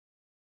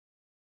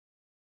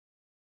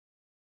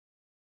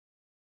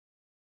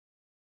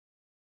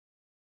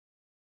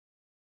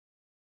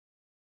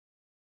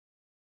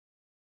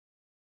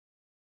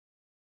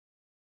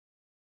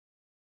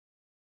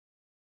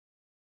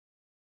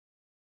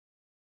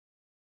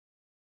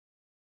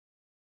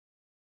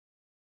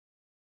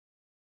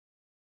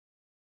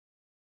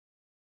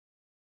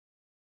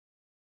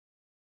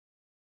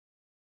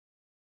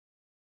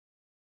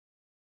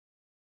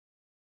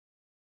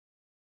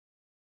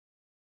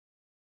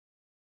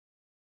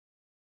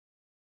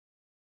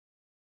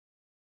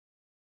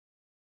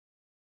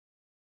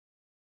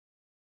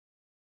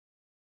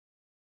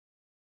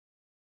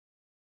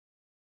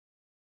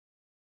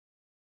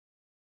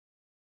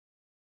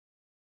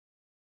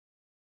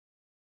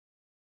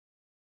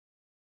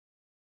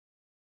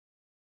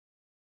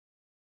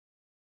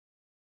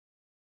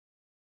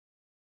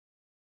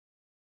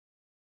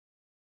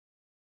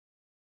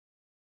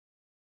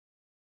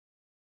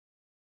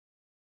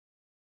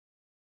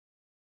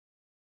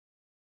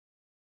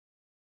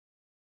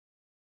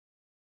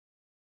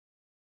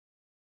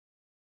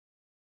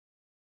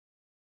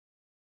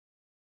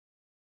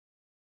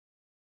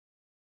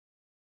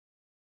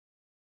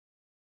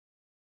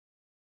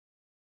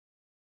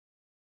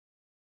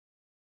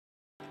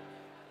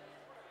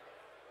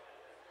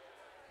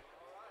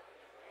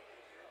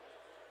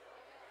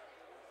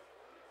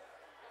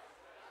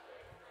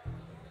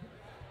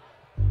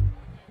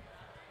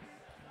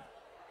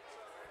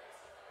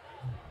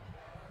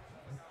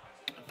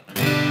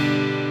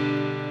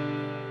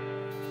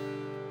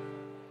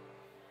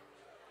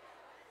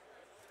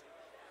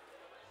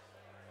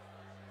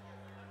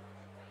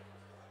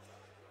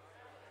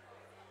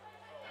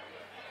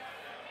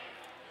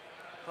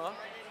Huh?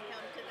 Didn't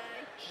come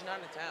today? She's not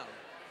in town.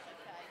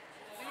 Okay.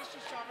 We used to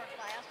start our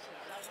classes.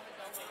 I want to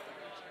go with her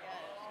when she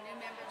goes. New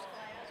members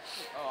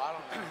class. Oh, I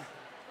don't know.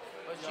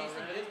 But she's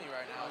in Disney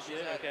right now.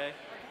 She's at, Okay.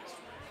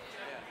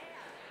 yeah.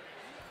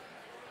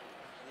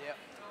 Yep.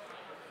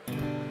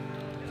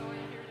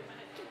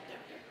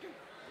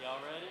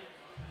 Y'all ready?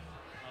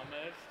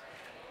 Almost.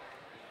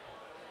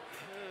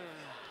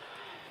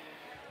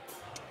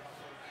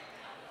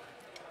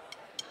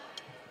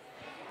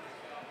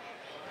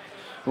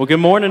 Well,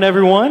 good morning,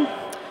 everyone.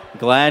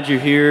 Glad you're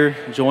here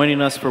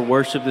joining us for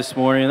worship this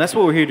morning. And that's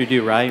what we're here to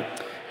do, right?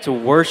 To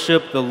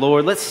worship the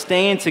Lord. Let's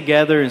stand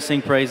together and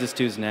sing praises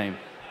to his name.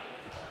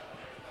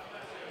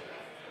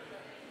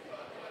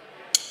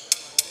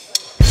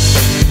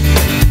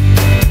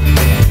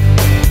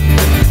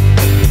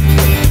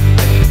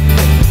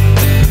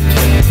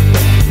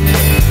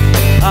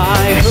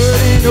 I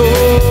heard an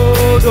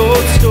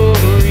old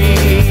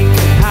story,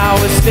 how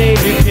a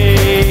Savior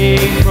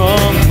came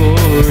from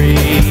glory,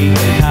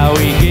 and how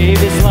he gave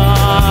his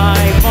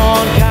life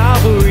on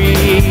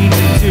Calvary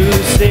to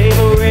save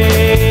a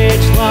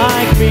wretch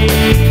like me.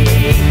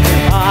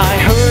 I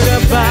heard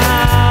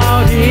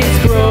about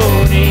his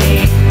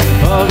groaning,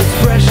 of his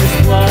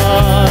precious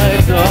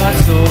blood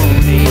doth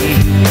sold me.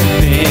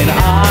 Then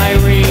I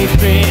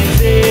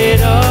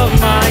repented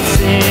of my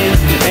sins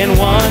and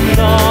won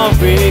the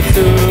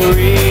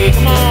victory.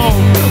 Come on.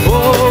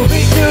 Oh,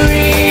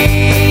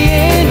 victory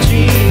in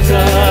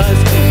Jesus,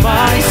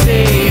 my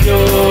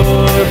Savior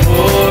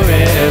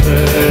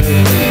forever.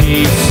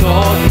 He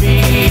sought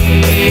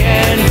me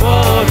and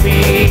bought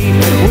me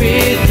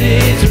with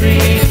his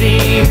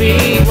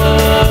redeeming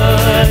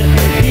blood.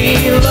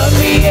 He loved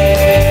me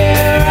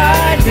ere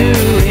I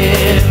knew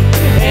him,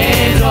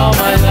 and all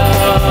my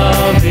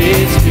love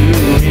is to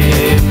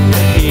him.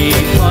 He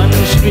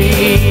plunged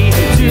me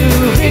to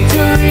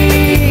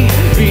victory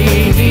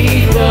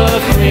beneath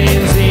the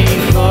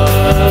cleansing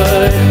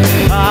flood.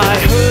 I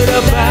heard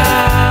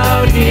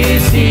about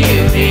his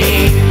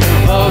healing,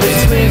 of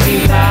his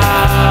cleansing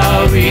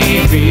power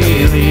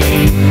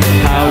revealing,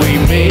 how he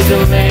made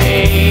the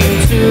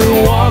lame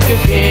to walk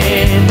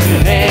again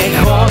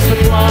and caused the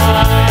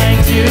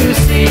blind to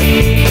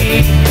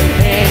see.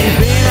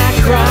 And then I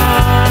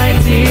cried,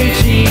 dear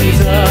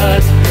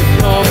Jesus,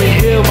 come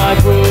and heal my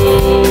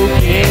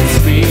broken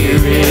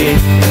spirit.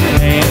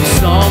 And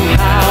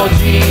somehow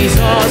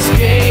Jesus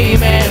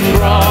came and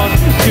brought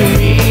to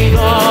me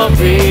the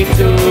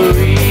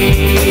victory.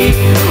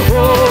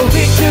 Oh,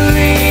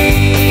 victory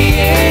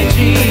in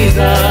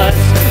Jesus,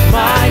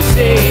 my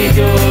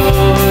Savior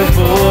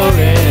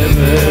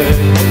forever.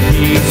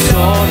 He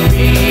sought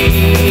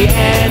me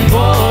and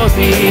bought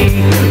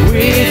me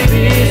with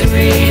his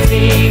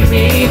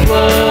redeeming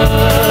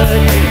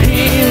blood.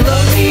 He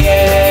loved me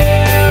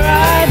ere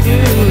I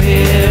knew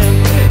him,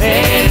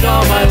 and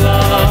all my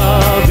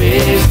love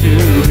is to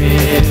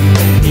him.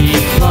 He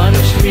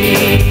plunged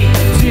me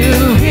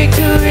to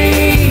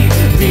victory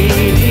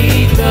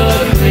beneath the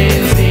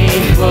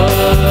cleansing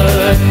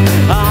flood.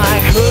 I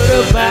heard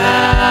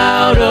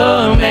about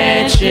a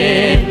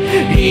mansion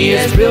he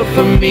has built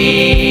for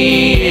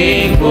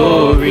me in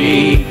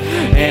glory,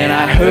 and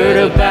I heard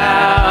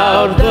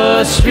about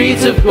the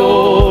streets of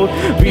gold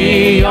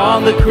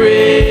beyond the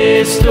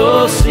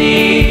crystal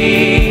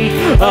sea,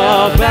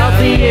 about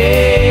the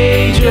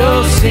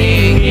angels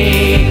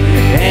singing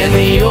and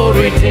the old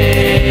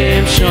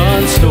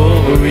redemption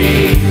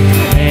story.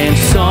 And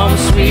some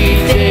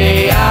sweet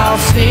day I'll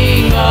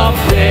sing up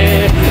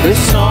there the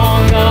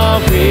song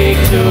of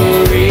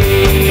victory.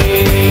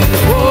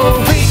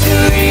 Oh,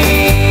 victory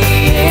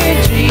in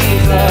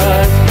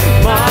Jesus,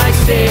 my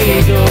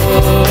Savior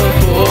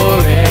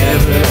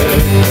forever.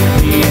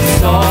 He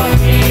sought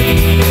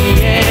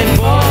me and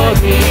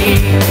bought me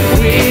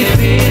with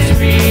his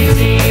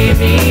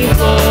redeeming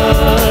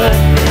blood.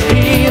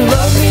 He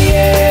loved me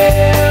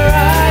ere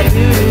I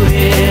knew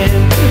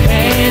him,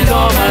 and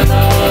all my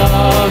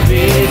love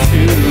is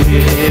to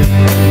him.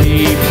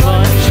 He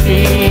plunged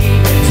me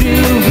to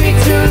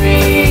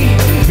victory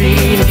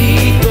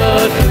beneath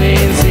the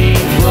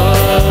cleansing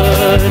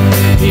blood.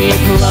 He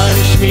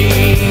plunged me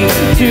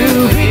to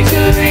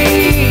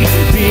victory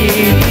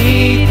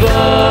beneath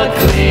the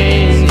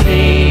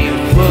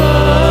cleansing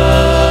blood.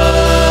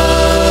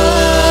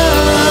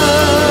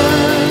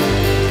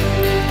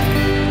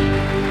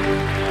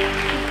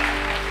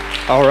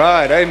 All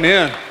right,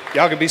 amen.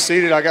 Y'all can be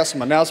seated. I got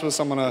some announcements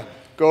I'm going to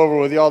go over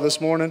with y'all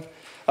this morning.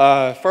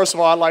 First of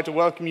all, I'd like to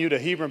welcome you to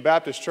Hebron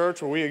Baptist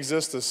Church, where we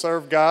exist to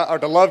serve God, or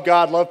to love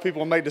God, love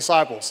people, and make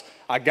disciples.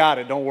 I got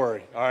it, don't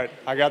worry. All right,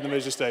 I got the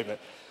mission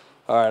statement.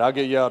 All right, I'll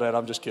get yelled at.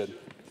 I'm just kidding.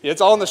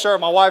 It's on the shirt.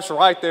 My wife's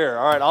right there.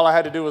 All right, all I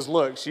had to do was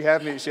look. She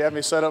had me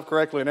set up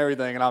correctly and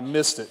everything, and I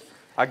missed it.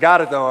 I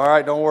got it, though. All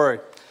right, don't worry.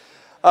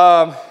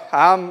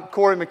 I'm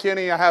Corey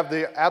McKinney. I have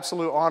the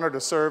absolute honor to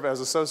serve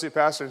as associate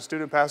pastor and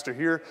student pastor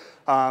here,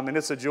 and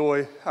it's a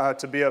joy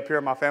to be up here.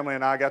 My family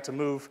and I got to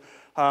move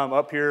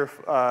up here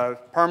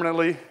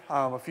permanently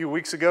a few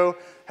weeks ago.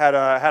 Had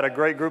a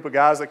great group of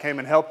guys that came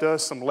and helped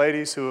us, some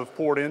ladies who have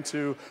poured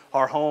into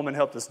our home and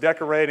helped us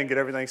decorate and get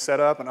everything set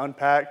up and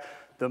unpack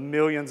the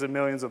millions and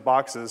millions of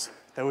boxes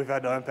that we've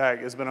had to unpack.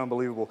 It's been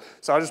unbelievable.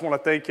 So I just want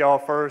to thank y'all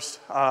first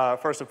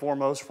and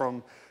foremost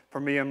from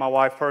me and my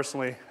wife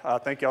personally.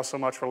 Thank y'all so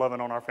much for loving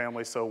on our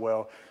family so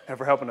well and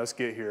for helping us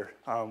get here.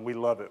 We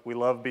love it. We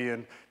love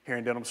being here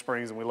in Denham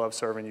Springs, and we love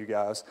serving you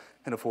guys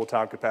in a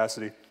full-time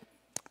capacity.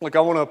 Look,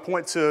 I want to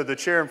point to the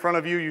chair in front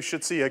of you. You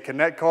should see a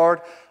Connect card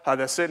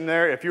that's sitting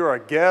there. If you're a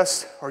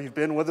guest or you've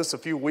been with us a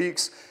few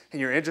weeks and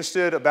you're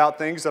interested about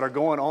things that are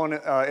going on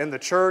in the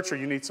church, or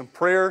you need some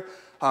prayer,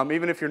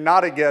 even if you're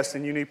not a guest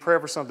and you need prayer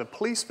for something,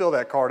 please fill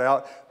that card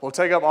out. We'll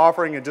take up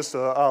offering in just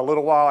a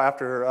little while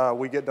after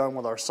we get done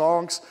with our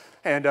songs.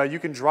 And you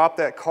can drop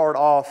that card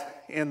off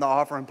in the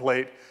offering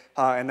plate,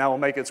 and that will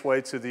make its way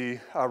to the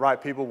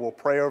right people. We'll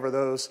pray over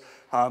those.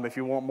 If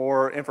you want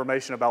more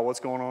information about what's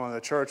going on in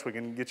the church, we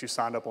can get you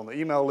signed up on the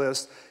email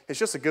list. It's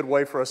just a good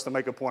way for us to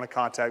make a point of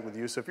contact with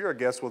you. So if you're a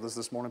guest with us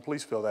this morning,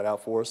 please fill that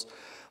out for us.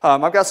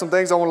 I've got some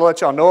things I want to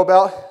let y'all know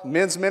about.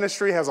 Men's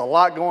ministry has a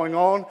lot going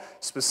on,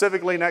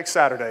 specifically next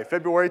Saturday,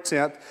 February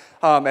 10th.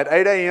 At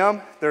 8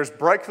 a.m., there's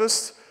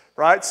breakfast,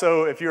 right?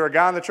 So if you're a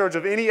guy in the church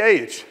of any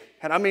age,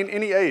 and I mean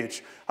any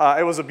age,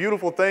 it was a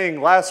beautiful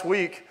thing last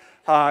week.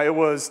 It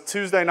was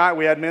Tuesday night,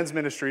 we had men's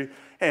ministry,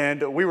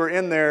 and we were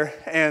in there,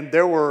 and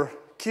there were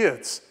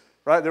kids,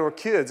 right? There were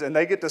kids, and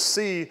they get to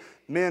see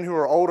men who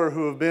are older,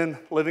 who have been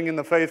living in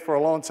the faith for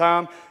a long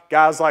time,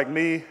 guys like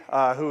me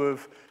who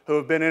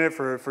have been in it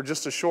for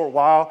just a short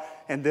while,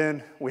 and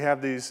then we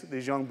have these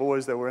young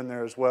boys that were in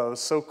there as well. It was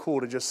so cool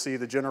to just see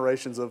the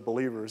generations of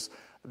believers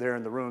there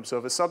in the room. So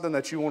if it's something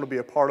that you want to be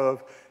a part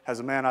of as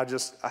a man, I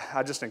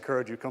just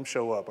encourage you, come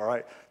show up, all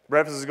right?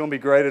 Breakfast is going to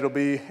be great. It'll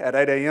be at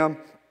 8 a.m.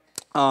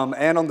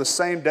 And on the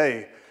same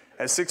day,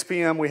 at 6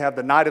 p.m., we have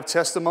the Night of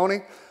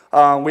Testimony.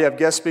 We have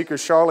guest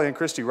speakers Charlie and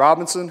Christy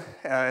Robinson,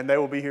 and they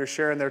will be here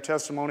sharing their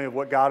testimony of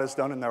what God has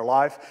done in their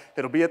life.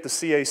 It'll be at the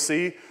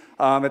CAC.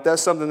 If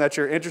that's something that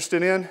you're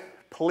interested in,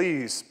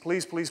 please,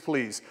 please, please,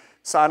 please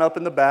sign up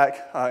in the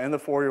back, in the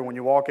foyer. When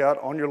you walk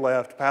out on your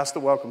left, past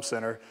the Welcome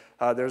Center,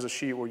 there's a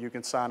sheet where you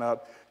can sign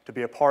up to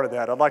be a part of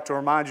that. I'd like to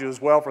remind you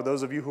as well, for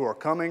those of you who are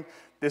coming,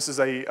 this is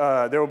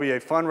there will be a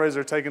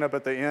fundraiser taken up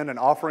at the end, an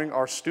offering.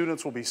 Our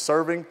students will be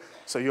serving,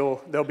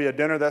 so there'll be a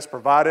dinner that's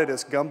provided.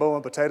 It's gumbo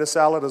and potato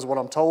salad is what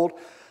I'm told.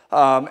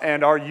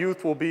 And our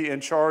youth will be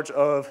in charge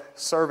of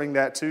serving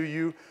that to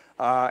you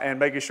and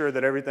making sure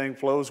that everything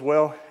flows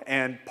well.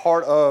 And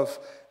part of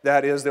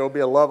that is there will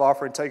be a love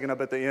offering taken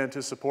up at the end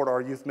to support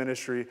our youth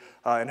ministry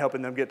and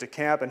helping them get to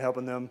camp and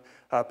helping them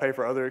pay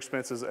for other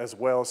expenses as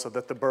well, so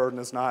that the burden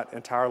is not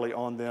entirely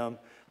on them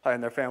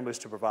and their families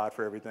to provide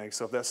for everything.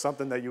 So if that's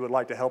something that you would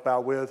like to help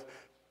out with,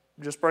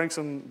 just bring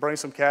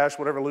some cash,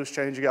 whatever loose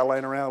change you got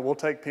laying around. We'll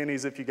take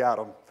pennies if you got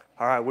them.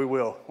 All right, we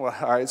will. Well,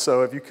 all right,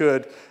 so if you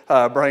could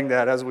bring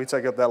that as we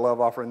take up that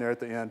love offering there at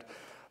the end.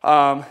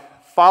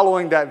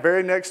 Following that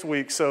very next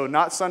week, so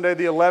not Sunday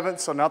the 11th,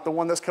 so not the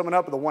one that's coming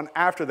up, but the one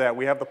after that,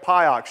 we have the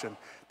pie auction.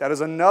 That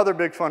is another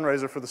big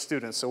fundraiser for the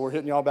students, so we're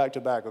hitting y'all back to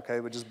back, okay,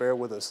 but just bear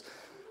with us.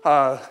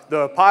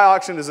 The pie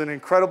auction is an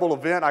incredible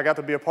event. I got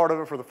to be a part of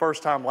it for the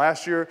first time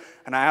last year,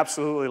 and I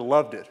absolutely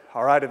loved it.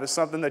 All right, if it's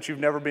something that you've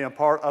never been a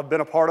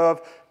part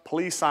of,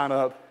 please sign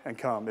up and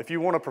come. If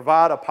you want to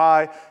provide a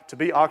pie to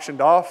be auctioned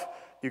off,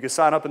 you can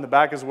sign up in the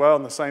back as well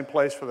in the same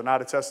place for the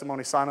Night of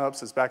Testimony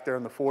sign-ups. It's back there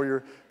in the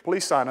foyer.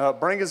 Please sign up.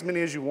 Bring as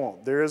many as you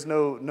want. There is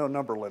no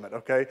number limit,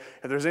 okay?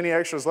 If there's any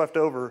extras left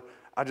over,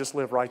 I just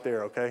live right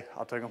there, okay?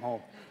 I'll take them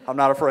home. I'm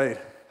not afraid.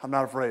 I'm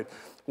not afraid.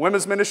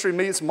 Women's ministry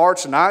meets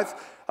March 9th.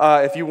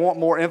 If you want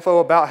more info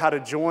about how to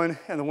join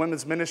in the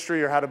women's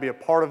ministry or how to be a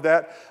part of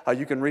that,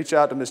 you can reach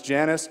out to Miss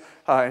Janice,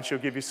 and she'll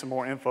give you some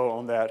more info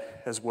on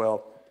that as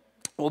well.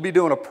 We'll be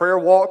doing a prayer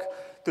walk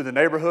through the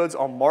neighborhoods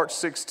on March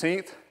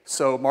 16th,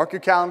 so mark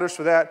your calendars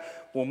for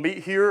that. We'll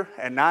meet here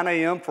at 9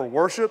 a.m. for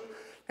worship,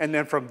 and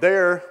then from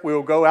there, we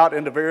will go out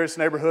into various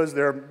neighborhoods.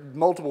 There are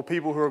multiple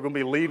people who are going to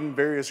be leading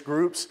various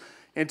groups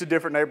into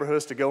different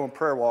neighborhoods to go and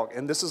prayer walk,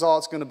 and this is all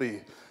it's going to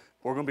be.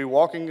 We're going to be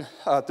walking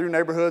through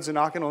neighborhoods and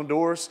knocking on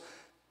doors,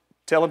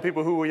 telling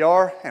people who we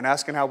are and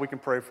asking how we can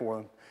pray for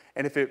them.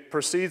 And if it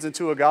proceeds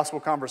into a gospel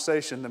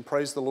conversation, then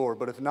praise the Lord.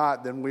 But if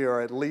not, then we are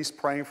at least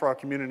praying for our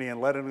community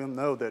and letting them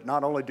know that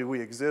not only do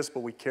we exist, but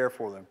we care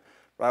for them.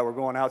 Right? We're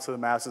going out to the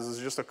masses. It's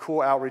just a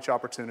cool outreach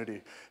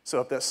opportunity. So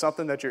if that's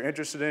something that you're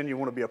interested in, you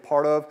want to be a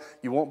part of,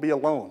 you won't be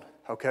alone.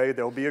 Okay,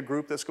 there'll be a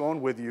group that's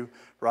going with you,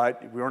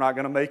 right? We're not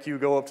going to make you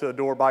go up to the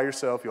door by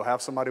yourself. You'll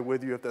have somebody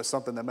with you if that's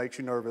something that makes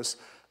you nervous,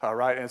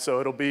 right? And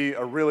so it'll be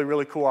a really,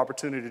 really cool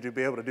opportunity to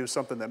be able to do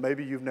something that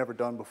maybe you've never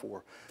done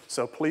before.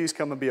 So please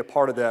come and be a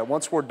part of that.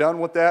 Once we're done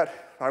with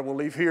that, right, we'll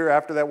leave here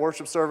after that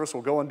worship service.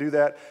 We'll go and do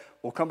that.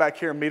 We'll come back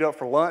here and meet up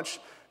for lunch.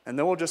 And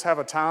then we'll just have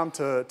a time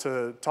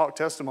to talk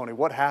testimony.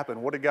 What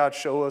happened? What did God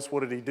show us?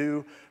 What did he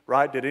do?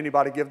 Right? Did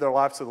anybody give their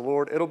life to the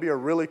Lord? It'll be a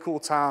really cool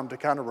time to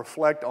kind of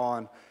reflect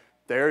on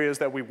the areas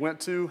that we went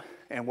to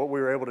and what we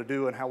were able to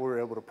do and how we were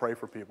able to pray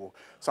for people.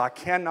 So I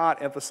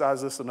cannot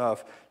emphasize this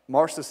enough.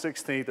 March the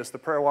 16th, it's the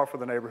prayer walk for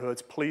the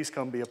neighborhoods. Please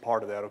come be a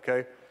part of that,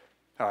 okay?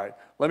 All right,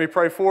 let me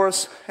pray for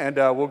us, and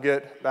we'll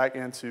get back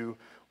into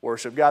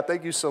worship. God,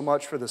 thank you so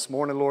much for this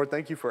morning, Lord.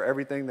 Thank you for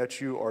everything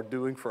that you are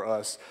doing for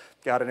us,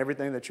 God, and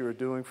everything that you are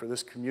doing for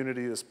this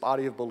community, this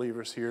body of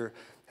believers here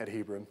at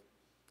Hebron.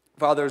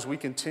 Father, as we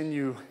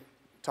continue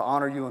to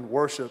honor you and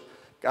worship,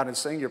 God, and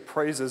sing your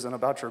praises and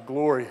about your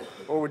glory,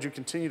 Lord, would you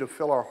continue to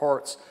fill our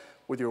hearts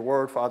with your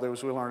word, Father,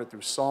 as we learn it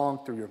through song,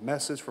 through your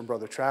message from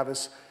Brother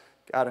Travis,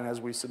 God, and as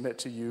we submit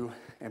to you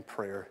in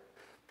prayer.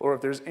 Lord,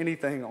 if there's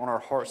anything on our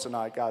hearts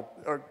tonight, God,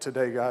 or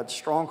today, God,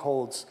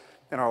 strongholds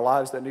in our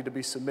lives that need to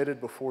be submitted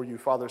before you,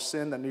 Father,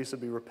 sin that needs to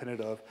be repented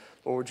of,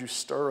 Lord, would you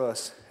stir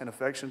us in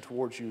affection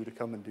towards you to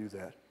come and do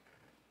that.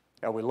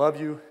 God, we love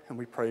you and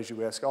we praise you.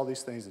 We ask all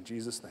these things in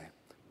Jesus' name.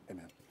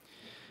 Amen.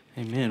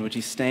 Amen. Would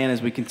you stand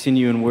as we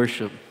continue in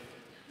worship?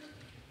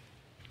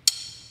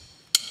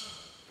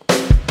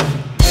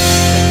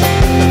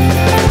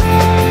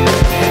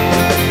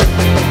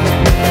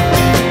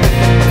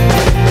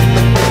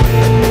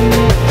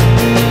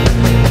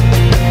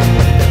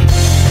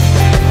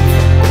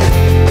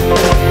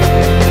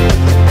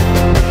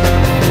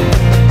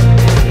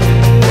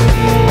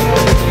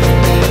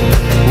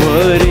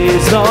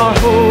 Our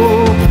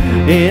hope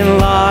in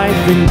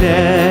life and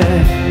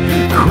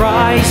death,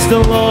 Christ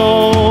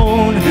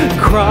alone,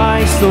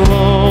 Christ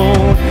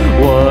alone.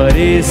 What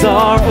is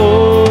our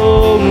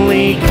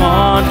only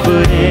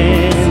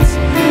confidence?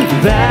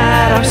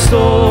 That our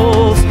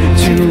souls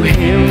to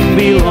him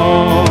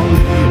belong,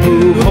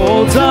 who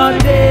holds our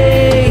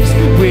days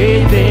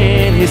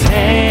within his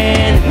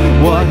hand.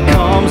 What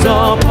comes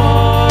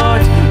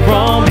apart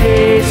from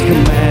his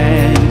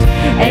command,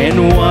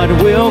 and what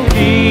will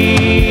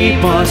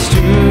keep us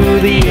to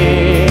the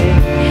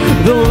end?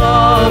 The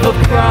love of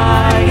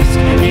Christ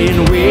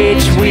in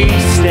which we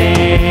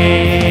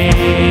stand.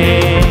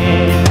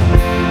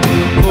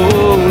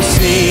 Oh,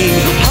 sing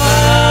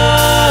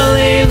hallelujah,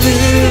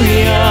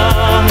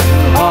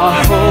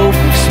 our hope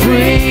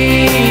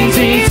springs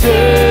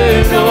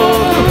eternal.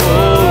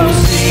 Oh,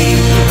 sing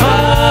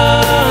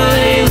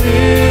hallelujah,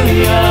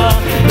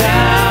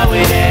 now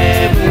and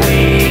ever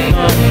we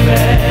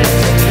confess,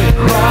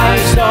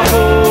 Christ our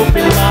hope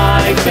in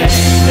life and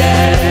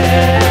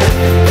death.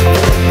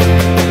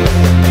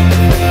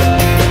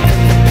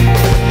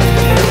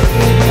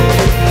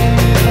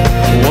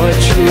 What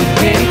truth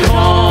can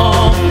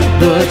calm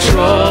the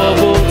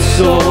troubled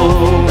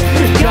soul?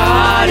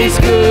 God is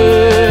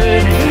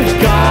good,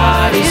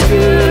 God is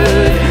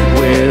good.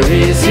 Where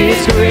is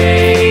his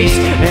grace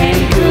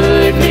and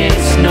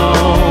goodness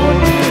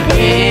known?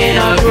 In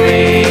our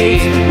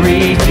great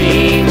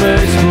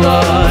Redeemer's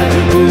blood,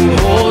 who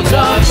holds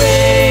our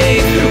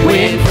faith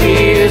when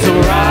fears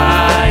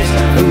arise,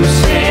 who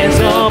stands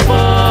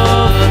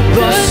above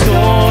the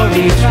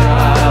stormy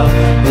trial,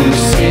 who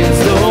sends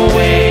the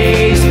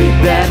waves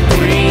that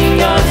bring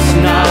us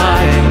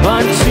nigh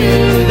unto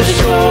the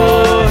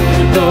shore,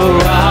 the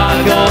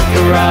rock of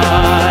the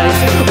rise.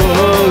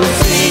 Oh,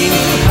 sing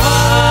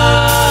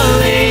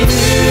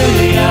hallelujah,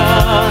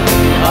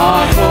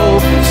 our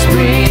hope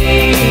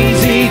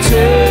springs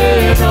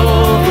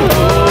eternal.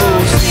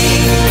 Oh,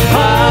 sing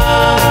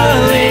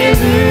hallelujah,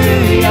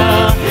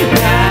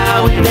 now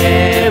and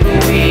ever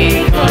we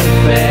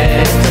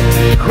confess,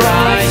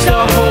 Christ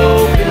our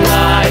hope in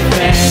life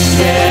and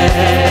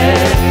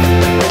death.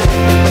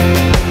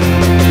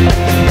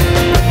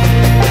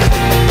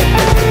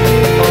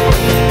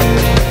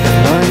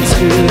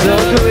 Unto the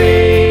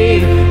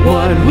grave,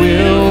 what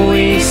will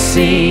we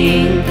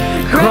sing?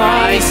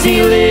 Christ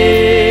he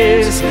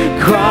lives,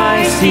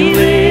 Christ he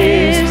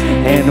lives,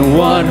 and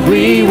what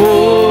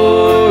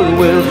reward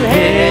will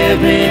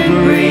heaven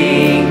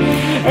bring?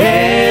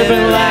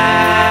 Everlasting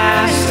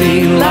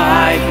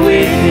life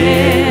with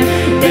him,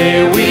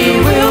 there we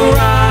will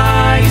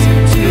rise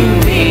to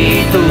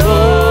meet the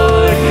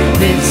Lord.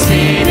 Then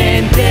sin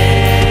and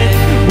death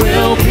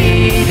will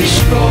be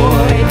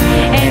destroyed,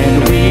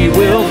 and we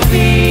will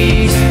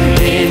feast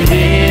in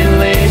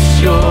endless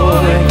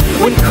joy,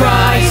 when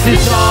Christ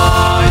is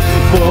ours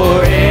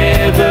forevermore.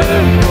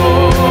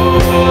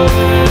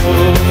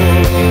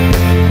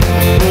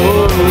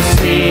 Oh,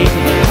 sing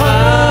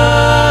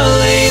hallelujah,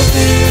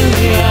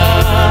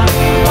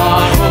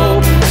 our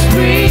hope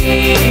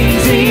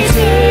springs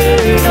eternal.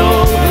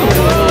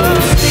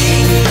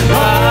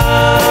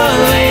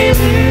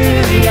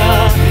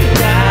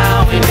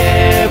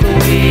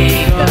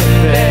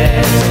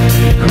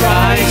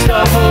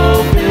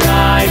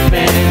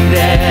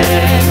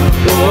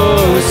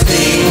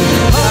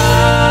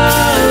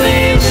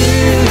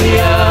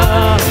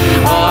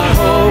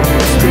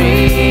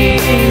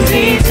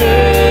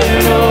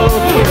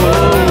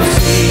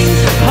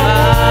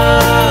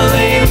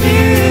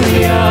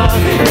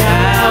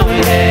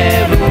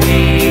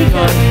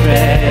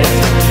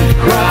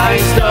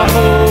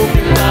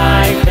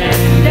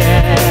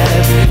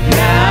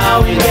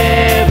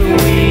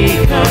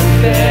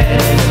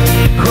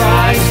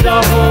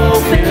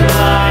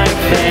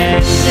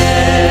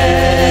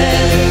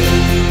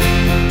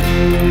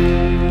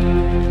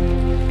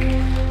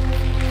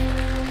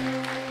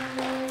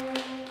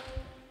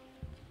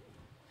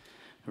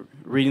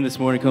 this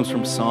morning comes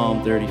from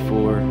Psalm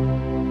 34.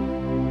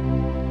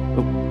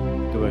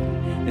 Go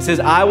ahead. It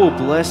says, I will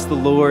bless the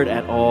Lord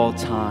at all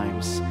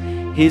times.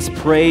 His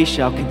praise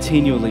shall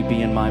continually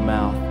be in my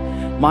mouth.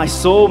 My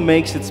soul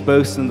makes its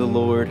boast in the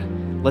Lord.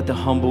 Let the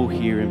humble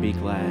hear and be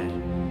glad.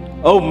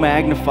 Oh,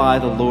 magnify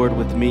the Lord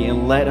with me,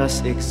 and let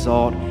us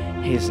exalt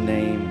his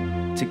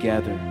name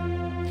together.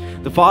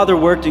 The Father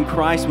worked in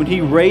Christ when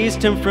he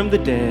raised him from the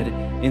dead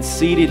and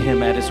seated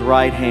him at his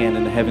right hand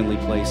in the heavenly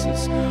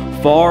places,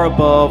 far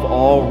above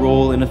all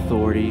rule and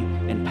authority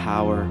and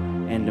power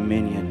and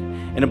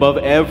dominion, and above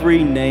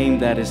every name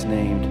that is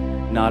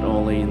named, not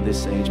only in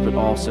this age, but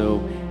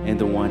also in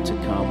the one to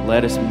come.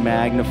 Let us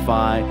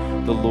magnify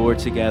the Lord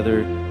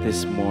together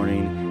this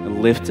morning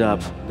and lift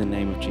up the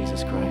name of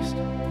Jesus Christ.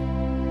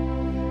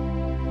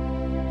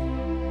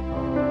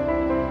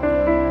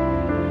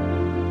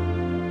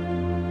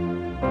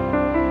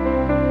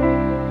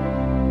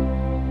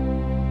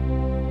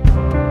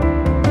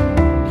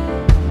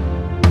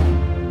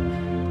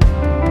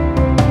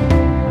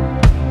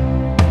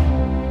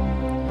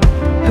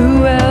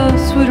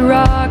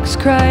 Rocks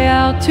cry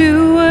out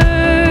to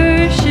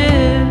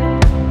worship,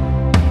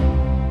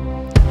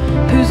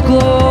 whose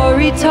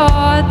glory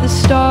taught the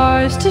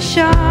stars to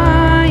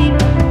shine.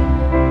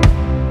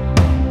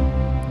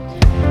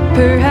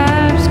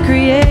 Perhaps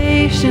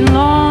creation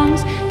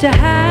longs to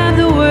have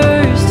the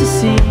words to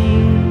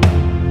sing,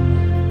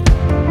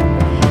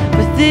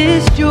 but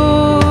this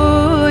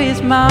joy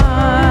is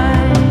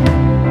mine.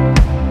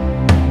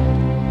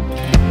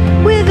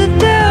 With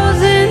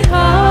 1,000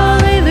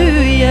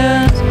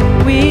 hallelujahs,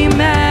 we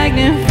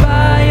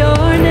magnify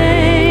your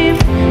name.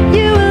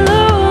 You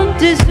alone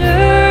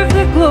deserve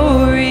the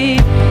glory,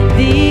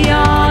 the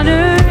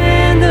honor,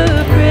 and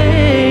the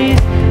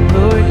praise.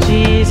 Lord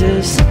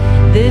Jesus,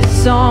 this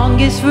song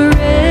is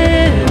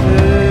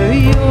forever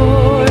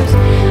yours.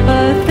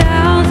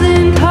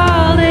 1,000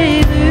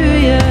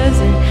 hallelujahs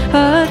and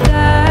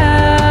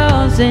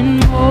 1,000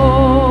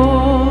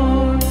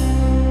 more.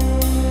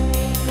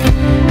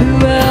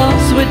 Who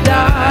else would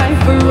die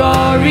for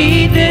our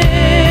redemption?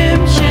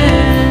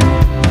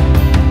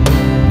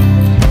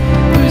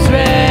 Whose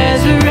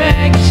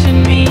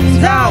resurrection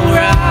means I'll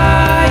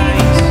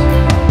rise.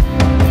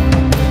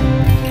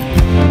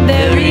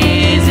 There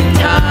isn't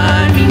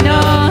time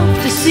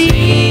enough to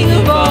sing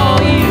of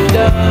all you've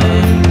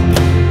done,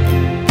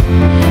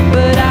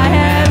 but I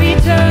have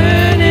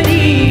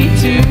eternity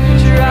to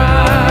try.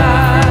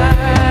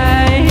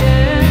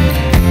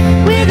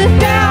 With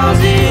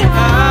 1,000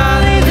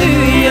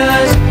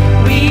 hallelujahs,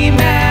 we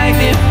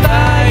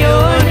magnify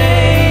your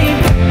name.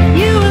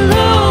 You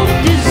alone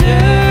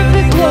deserve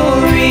the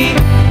glory,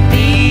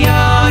 the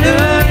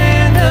honor,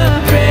 and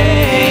the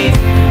praise.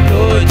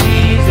 Lord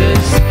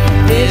Jesus,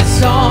 this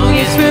song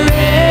is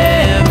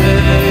forever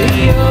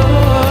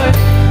yours.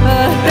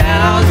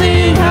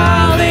 1,000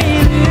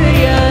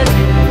 hallelujahs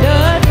and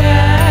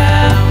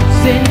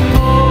 1,000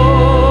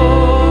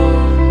 more.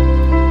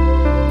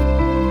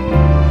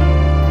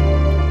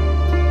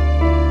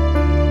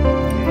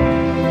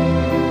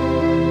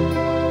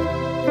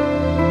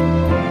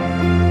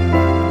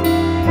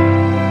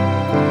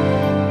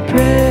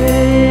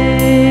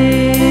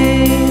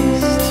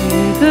 Praise to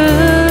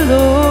the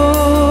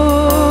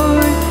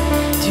Lord,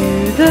 to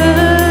the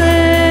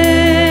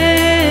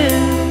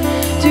Lamb,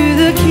 to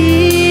the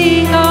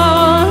King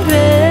of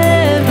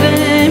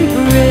heaven.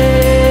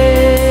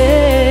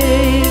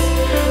 Praise,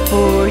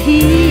 for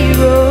he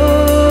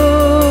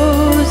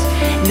rose,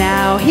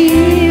 now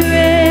he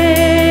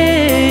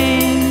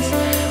reigns.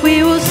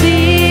 We will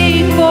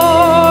sing forever.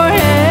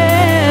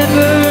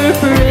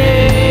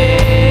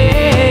 Praise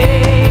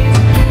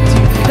to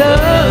the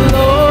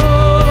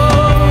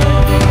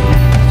Lord,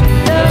 to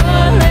the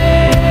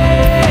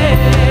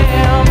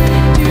Lamb,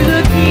 to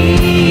the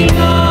King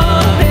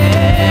of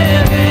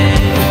heaven.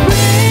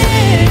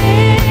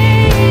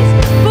 Praise,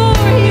 for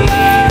he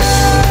rose,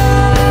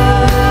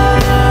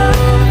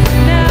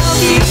 now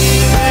he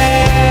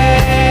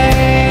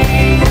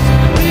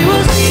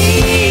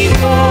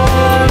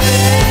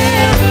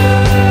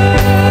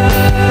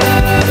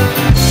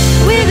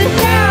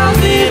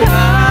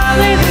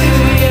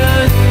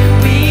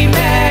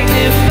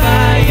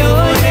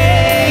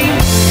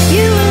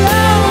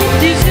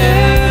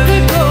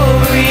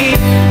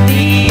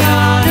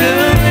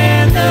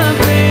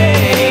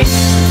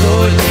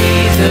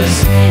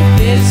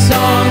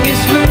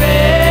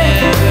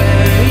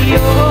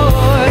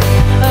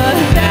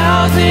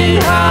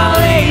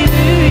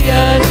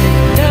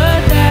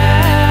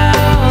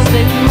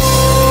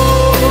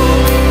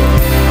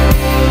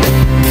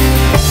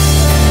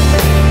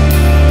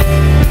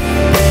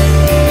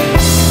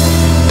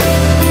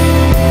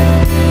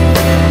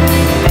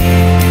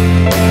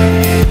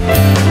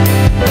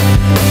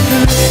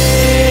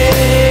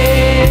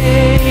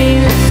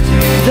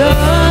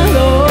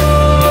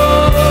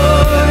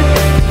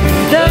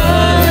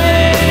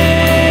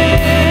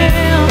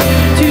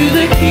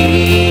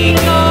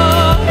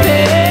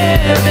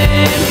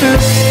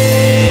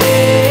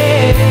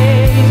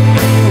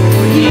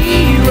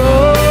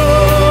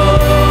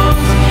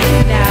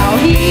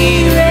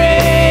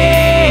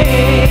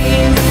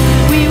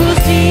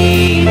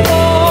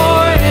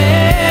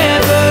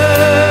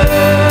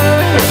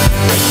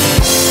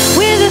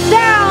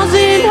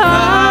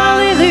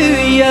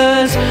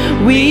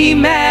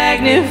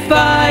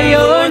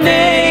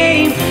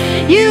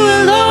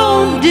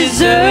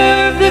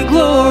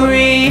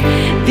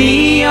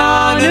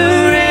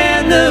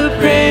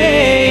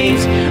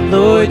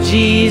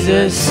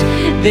Jesus,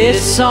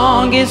 this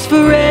song is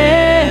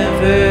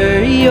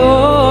forever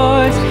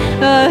yours.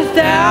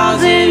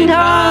 1,000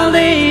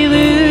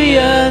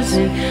 hallelujahs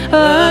and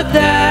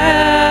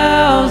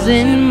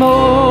 1,000 more.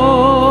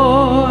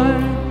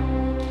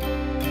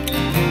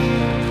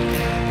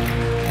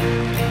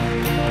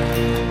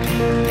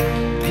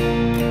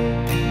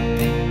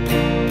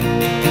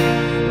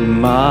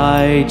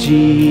 My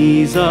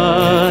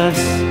Jesus,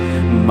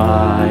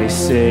 my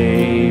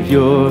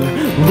Savior,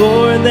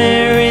 Lord,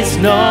 there is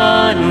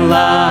none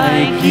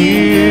like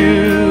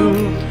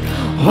you.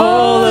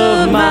 All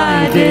of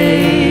my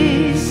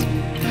days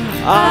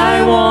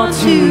I want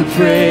to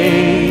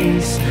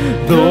praise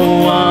the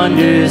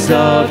wonders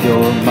of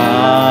your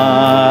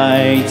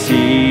mighty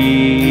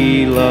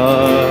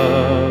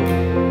love.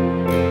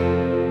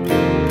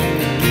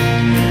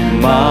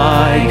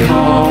 My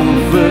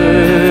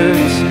comfort,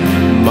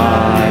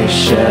 my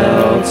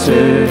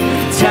shelter,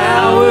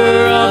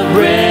 tower of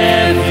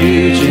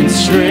refuge and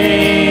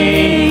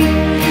strength,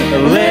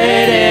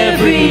 let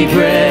every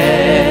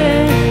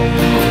breath,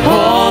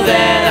 all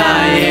that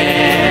I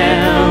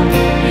am,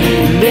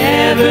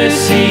 never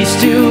cease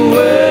to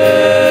worship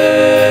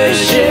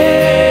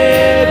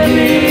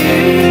you.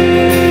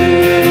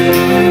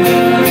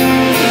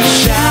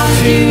 Shout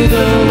to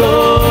the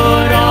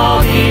Lord,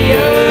 all the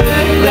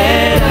earth,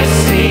 let us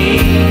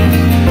sing.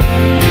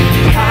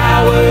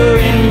 Power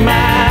and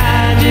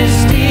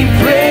majesty,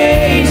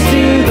 praise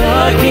to the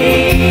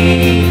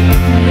King.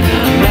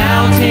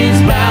 Mountains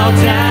bow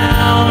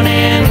down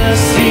and the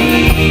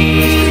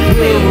seas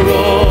will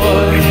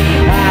roar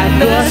at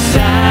the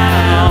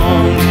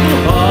sound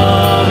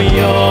of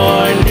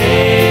your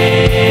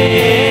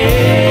name.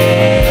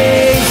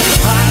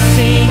 I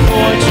sing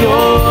for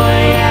joy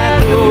at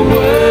the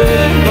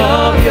work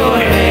of your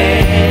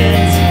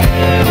hands.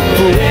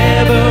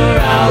 Forever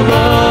I'll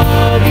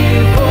love you,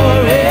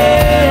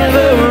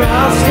 forever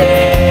I'll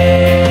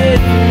stand.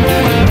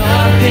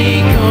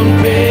 Nothing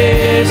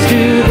compares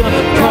to the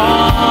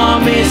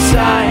promise I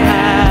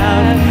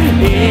have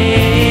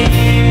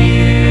in you.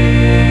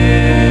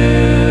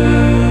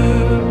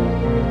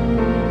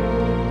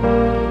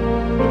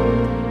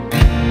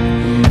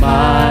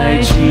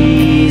 My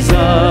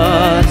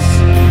Jesus,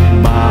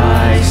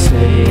 my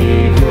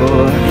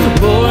Savior,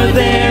 Lord,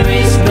 there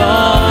is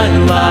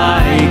none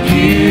like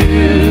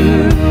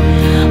you.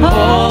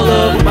 All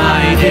of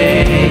my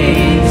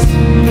days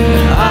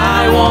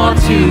I want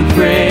to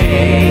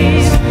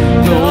praise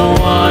the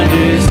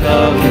wonders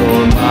of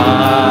your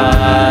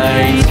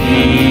mighty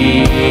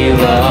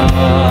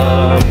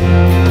love.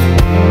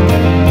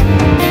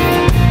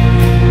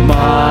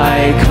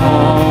 My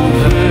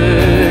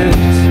comfort,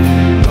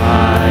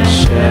 my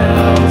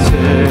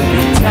shelter,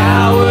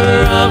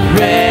 tower of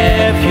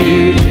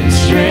refuge and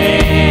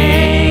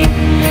strength,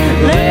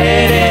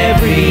 let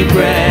every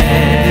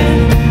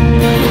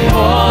breath,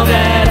 all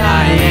that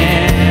I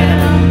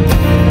am,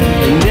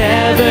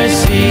 never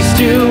cease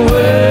to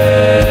worship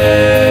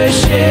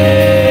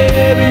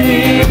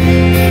you.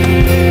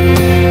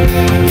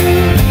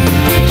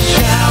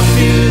 Shout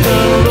to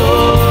the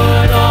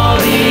Lord, all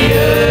the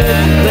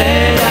earth,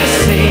 let us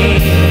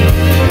sing.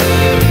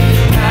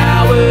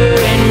 Power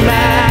and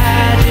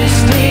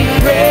majesty,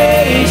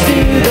 praise to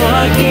the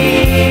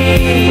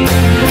King.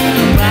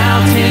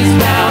 Mountains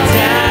bow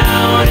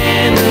down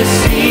and the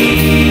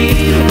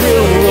seas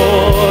will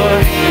roar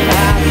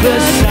at the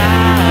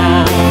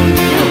sound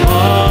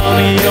of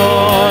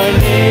your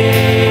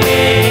name.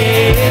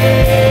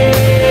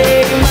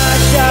 I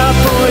shout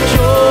for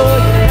joy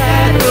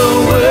at the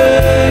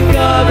work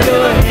of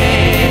your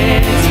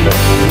hands.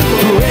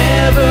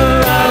 Forever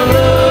I'll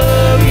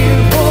love you,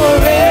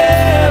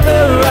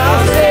 forever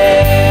I'll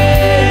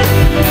stand.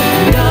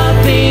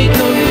 Nothing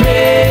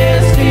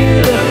compares to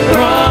the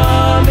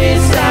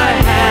promise I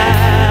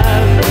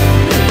have.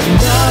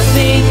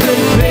 Nothing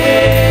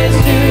compares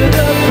to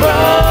the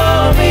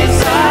promise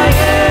I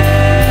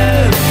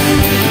have.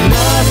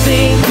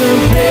 Nothing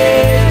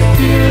compares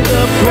to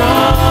the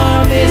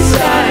promise I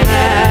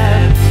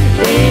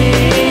have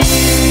in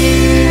you.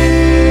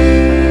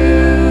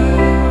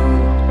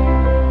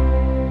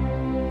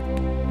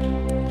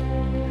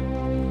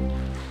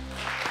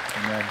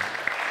 Amen.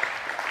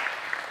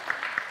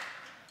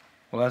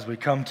 Well, as we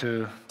come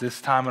to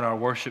this time in our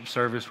worship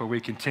service where we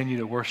continue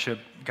to worship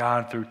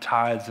God through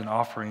tithes and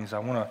offerings, I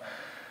want to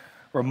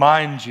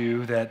remind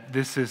you that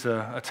this is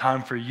a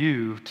time for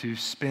you to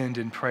spend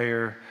in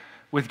prayer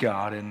with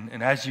God,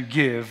 and as you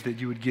give, that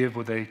you would give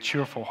with a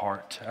cheerful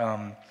heart.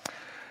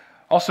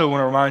 Also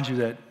want to remind you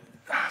that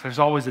there's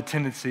always a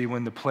tendency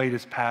when the plate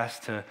is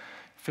passed to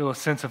feel a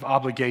sense of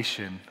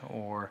obligation,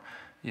 or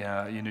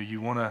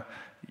you want to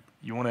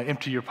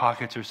empty your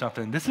pockets or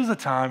something. This is a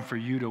time for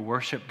you to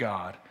worship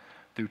God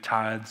through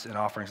tithes and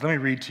offerings. Let me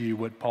read to you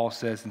what Paul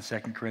says in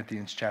 2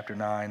 Corinthians chapter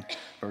 9,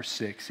 verse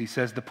 6. He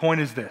says, "The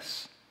point is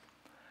this: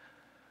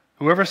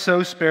 whoever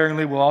sows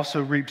sparingly will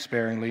also reap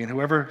sparingly, and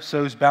whoever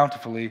sows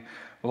bountifully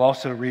will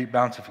also reap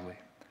bountifully.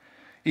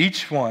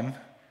 Each one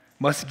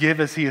must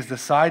give as he has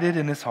decided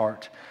in his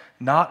heart,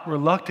 not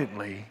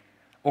reluctantly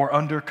or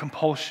under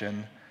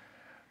compulsion,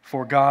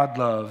 for God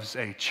loves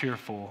a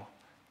cheerful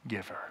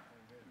giver.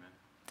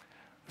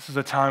 This is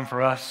a time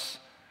for us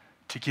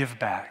to give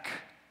back.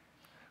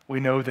 We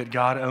know that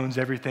God owns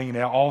everything, and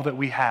all that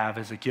we have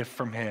is a gift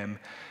from him,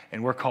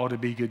 and we're called to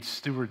be good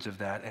stewards of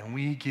that, and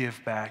we give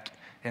back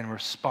in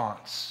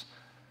response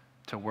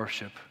to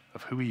worship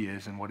of who he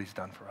is and what he's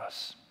done for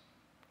us.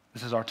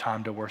 This is our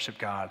time to worship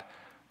God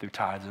through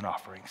tithes and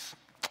offerings.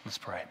 Let's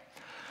pray.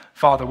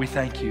 Father, we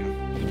thank you.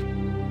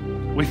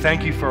 We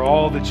thank you for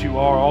all that you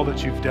are, all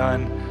that you've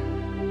done,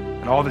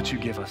 and all that you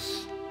give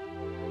us.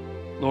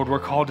 Lord, we're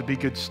called to be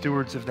good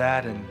stewards of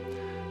that, and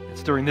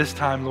it's during this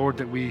time, Lord,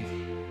 that we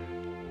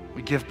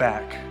give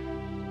back.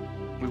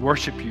 We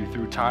worship you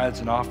through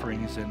tithes and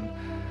offerings, and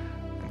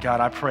God,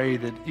 I pray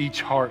that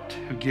each heart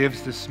who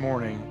gives this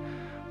morning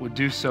would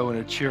do so in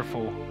a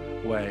cheerful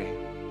way,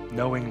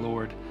 knowing,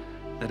 Lord,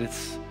 that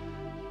it's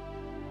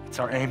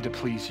our aim to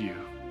please you.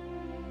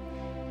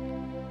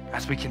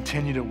 As we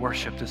continue to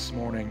worship this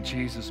morning,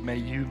 Jesus, may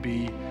you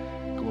be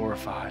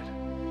glorified.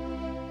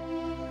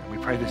 And we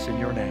pray this in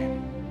your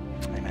name.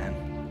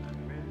 Amen.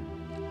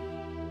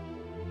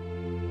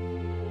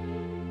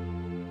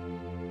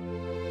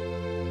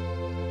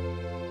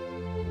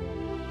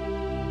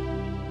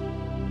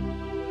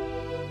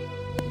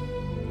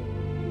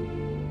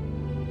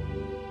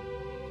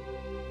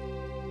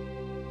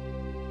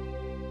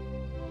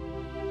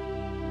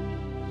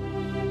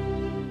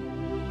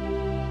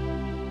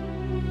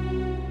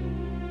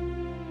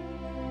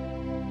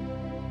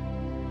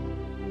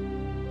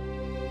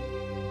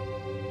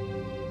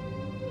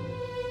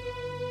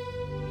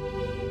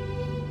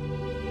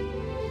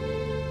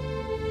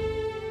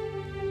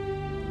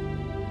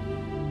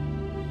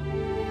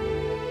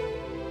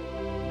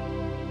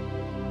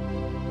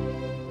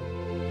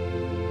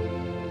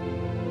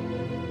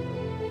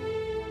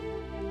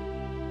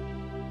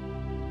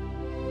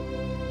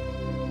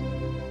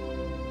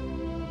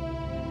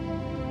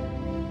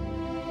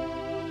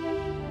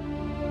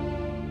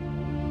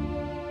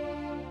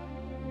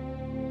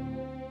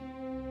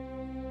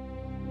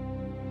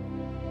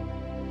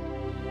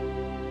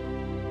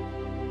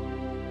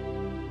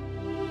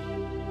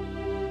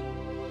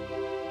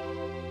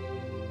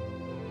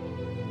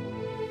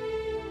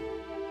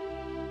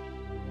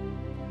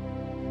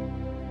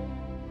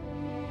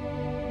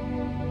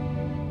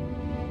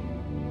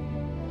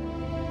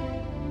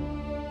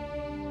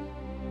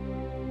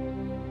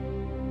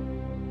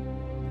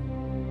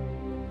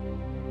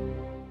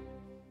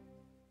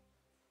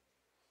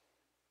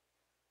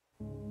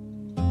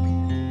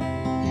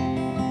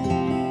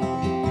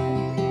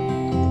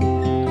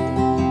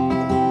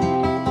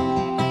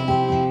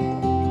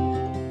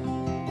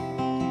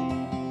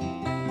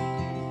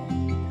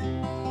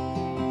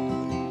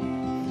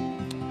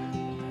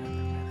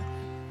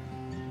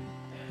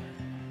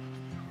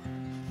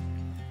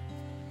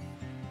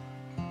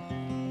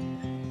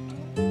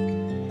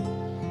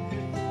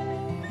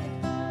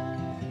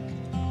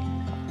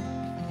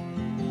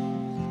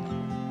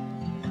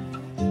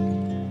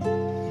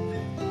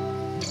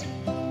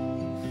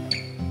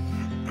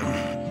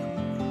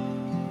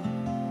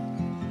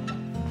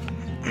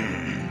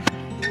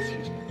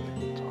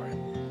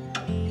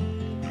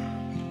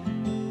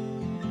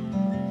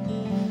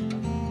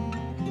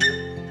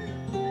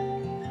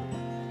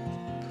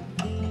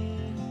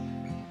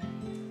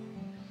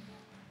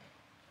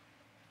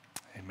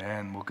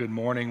 Well, good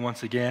morning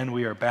once again.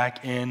 We are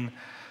back in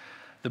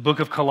the book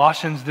of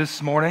Colossians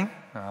this morning.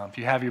 If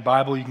you have your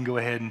Bible, you can go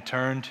ahead and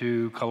turn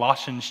to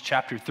Colossians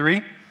chapter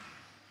 3.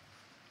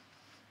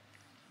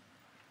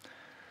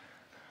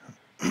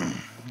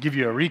 Give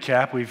you a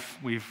recap.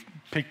 We've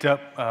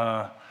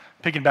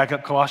picking back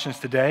up Colossians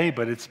today,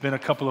 but it's been a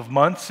couple of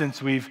months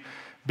since we've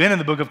been in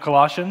the book of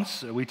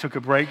Colossians. We took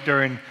a break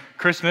during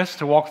Christmas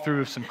to walk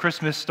through some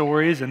Christmas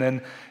stories, and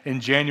then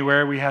in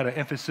January we had an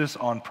emphasis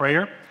on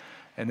prayer.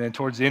 And then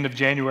towards the end of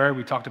January,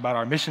 we talked about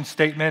our mission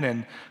statement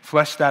and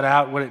fleshed that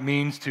out, what it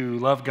means to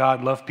love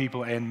God, love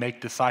people, and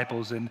make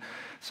disciples. And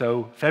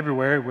so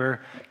February, we're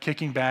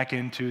kicking back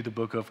into the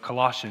book of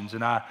Colossians.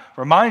 And I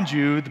remind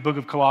you, the book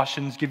of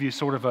Colossians, give you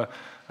sort of a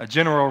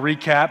general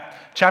recap.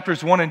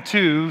 Chapters 1 and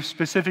 2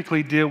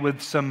 specifically deal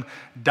with some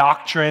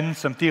doctrine,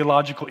 some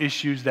theological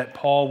issues that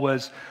Paul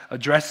was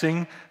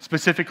addressing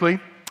specifically.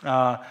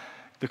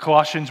 The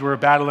Colossians were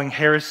battling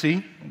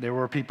heresy. There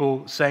were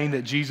people saying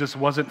that Jesus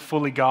wasn't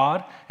fully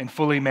God and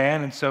fully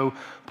man, and so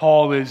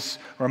Paul is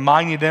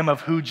reminding them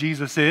of who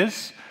Jesus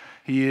is.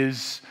 He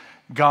is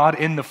God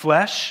in the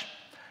flesh.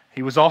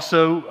 He was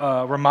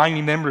also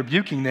reminding them,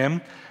 rebuking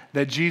them,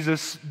 that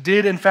Jesus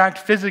did in fact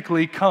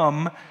physically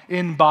come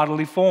in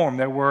bodily form.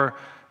 There were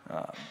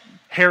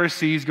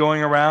heresies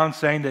going around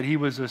saying that he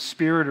was a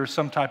spirit or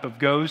some type of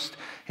ghost.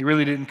 He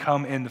really didn't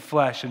come in the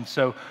flesh, and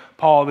so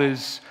Paul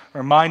is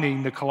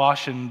reminding the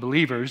Colossian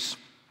believers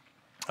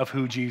of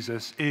who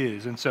Jesus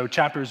is. And so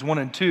chapters 1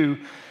 and 2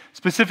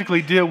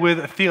 specifically deal with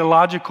a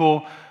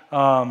theological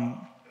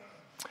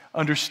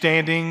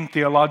understanding,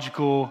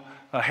 theological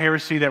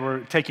heresy that were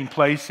taking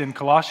place in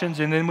Colossians.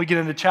 And then we get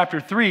into chapter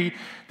 3.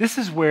 This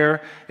is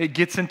where it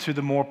gets into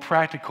the more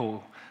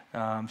practical,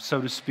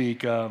 so to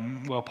speak.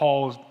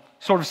 Paul is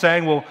sort of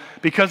saying, well,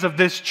 because of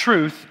this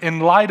truth, in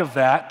light of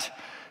that,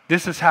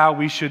 this is how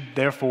we should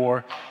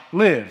therefore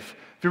live.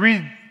 If you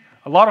read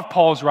a lot of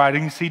Paul's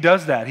writings, he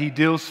does that. He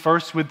deals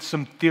first with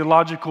some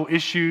theological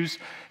issues,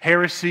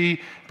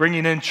 heresy,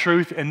 bringing in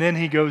truth, and then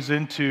he goes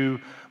into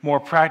more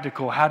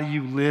practical, how do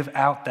you live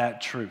out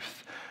that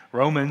truth?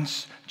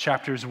 Romans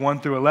chapters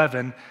 1 through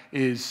 11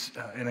 is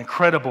an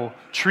incredible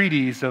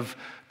treatise of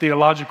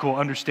theological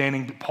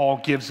understanding that Paul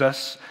gives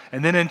us.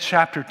 And then in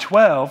chapter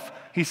 12,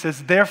 he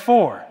says,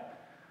 therefore,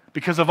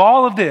 because of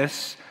all of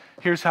this,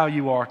 here's how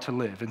you are to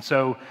live. And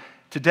so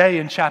today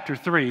in chapter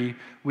 3,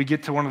 we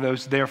get to one of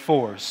those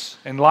therefores.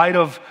 In light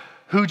of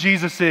who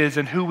Jesus is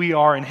and who we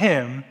are in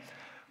him,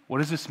 what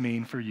does this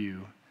mean for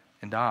you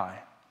and I?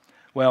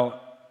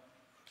 Well,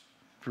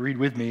 if you read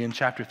with me in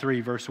chapter 3,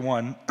 verse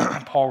 1,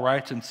 Paul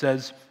writes and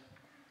says,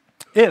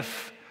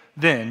 if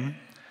then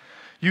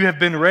you have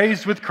been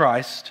raised with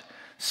Christ,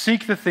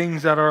 seek the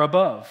things that are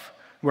above,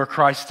 where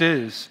Christ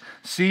is,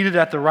 seated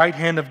at the right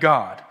hand of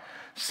God.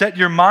 Set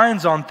your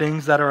minds on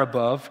things that are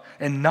above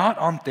and not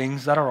on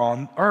things that are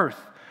on earth.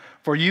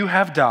 For you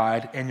have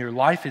died, and your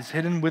life is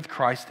hidden with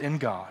Christ in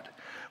God.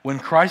 When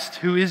Christ,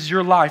 who is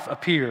your life,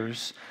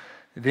 appears,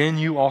 then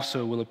you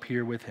also will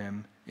appear with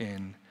him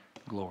in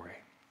glory.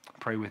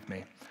 Pray with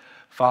me.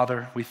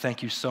 Father, we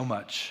thank you so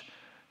much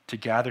to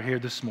gather here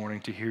this morning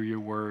to hear your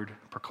word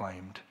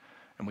proclaimed.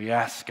 And we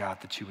ask,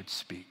 God, that you would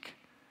speak.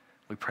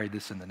 We pray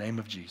this in the name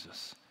of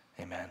Jesus.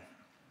 Amen.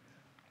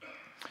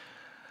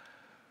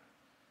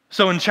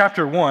 So in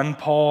chapter 1,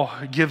 Paul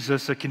gives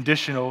us a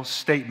conditional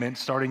statement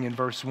starting in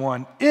verse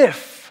 1.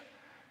 If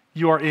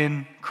you are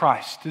in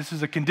Christ. This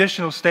is a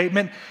conditional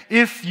statement.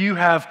 If you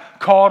have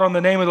called on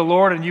the name of the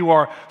Lord and you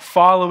are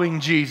following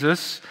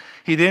Jesus,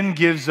 he then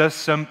gives us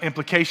some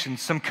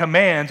implications, some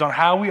commands on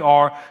how we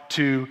are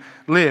to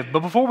live.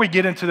 But before we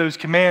get into those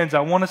commands, I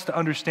want us to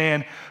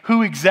understand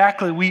who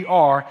exactly we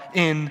are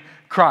in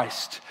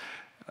Christ.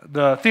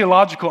 The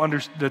theological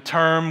the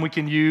term we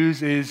can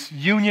use is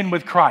union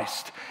with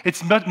Christ.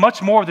 It's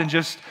much more than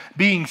just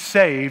being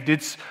saved.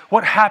 It's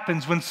what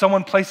happens when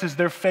someone places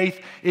their faith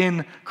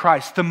in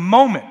Christ. The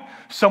moment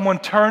someone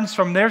turns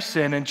from their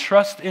sin and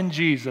trusts in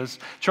Jesus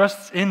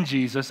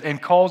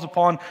and calls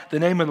upon the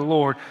name of the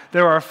Lord,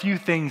 there are a few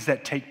things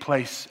that take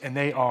place, and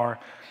they are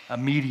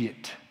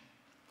immediate.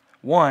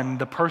 One,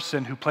 the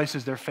person who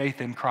places their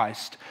faith in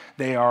Christ,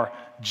 they are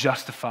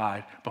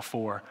justified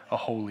before a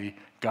holy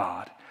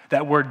God.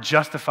 That word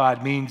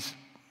justified means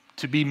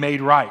to be made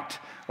right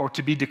or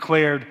to be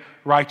declared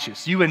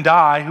righteous. You and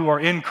I, who are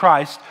in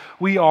Christ,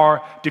 we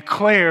are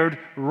declared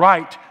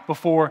right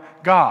before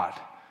God.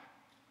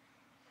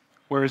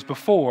 Whereas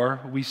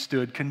before, we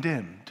stood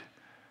condemned.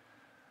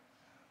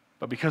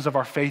 But because of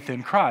our faith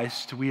in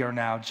Christ, we are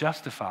now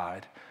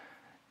justified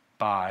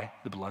by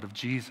the blood of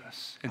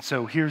Jesus. And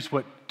so here's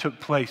what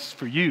took place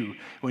for you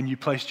when you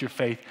placed your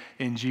faith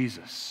in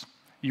Jesus.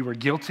 You were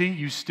guilty,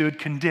 you stood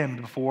condemned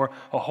before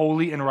a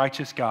holy and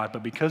righteous God.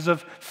 But because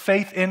of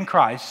faith in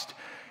Christ,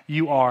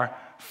 you are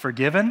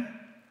forgiven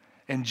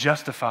and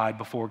justified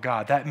before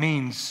God. That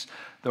means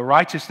the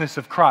righteousness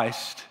of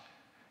Christ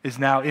is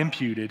now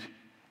imputed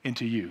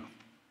into you,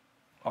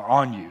 or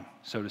on you,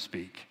 so to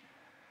speak.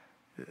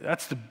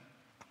 That's the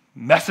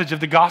message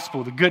of the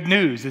gospel. The good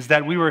news is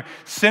that we were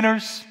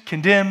sinners,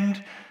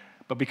 condemned,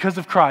 but because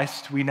of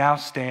Christ, we now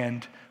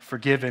stand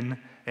forgiven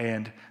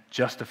and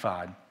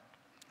justified.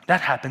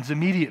 That happens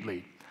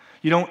immediately.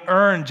 You don't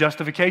earn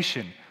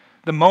justification.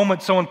 The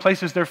moment someone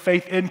places their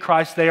faith in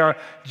Christ, they are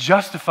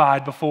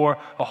justified before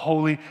a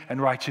holy and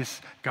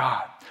righteous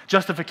God.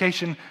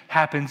 Justification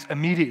happens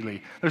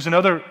immediately. There's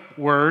another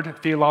word,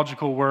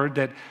 theological word,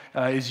 that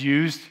is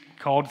used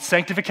called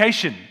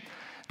sanctification.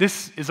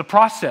 This is a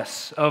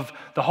process of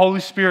the Holy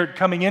Spirit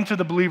coming into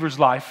the believer's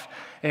life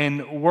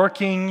and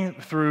working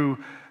through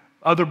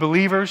other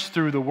believers,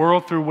 through the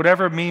world, through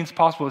whatever means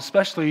possible,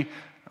 especially,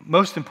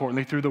 most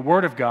importantly, through the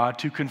Word of God,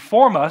 to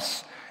conform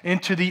us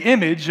into the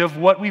image of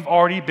what we've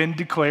already been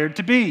declared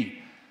to be.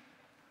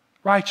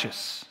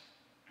 Righteous.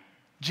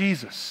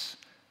 Jesus,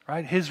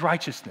 right? His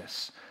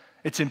righteousness.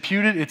 It's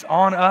imputed, it's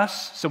on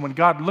us. So when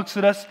God looks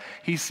at us,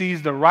 he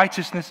sees the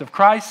righteousness of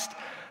Christ.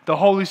 The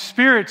Holy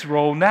Spirit's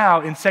role now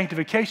in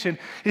sanctification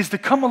is to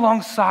come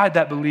alongside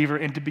that believer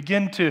and to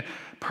begin to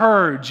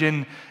purge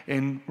and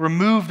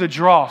remove the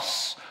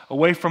dross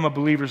away from a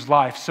believer's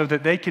life so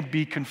that they can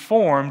be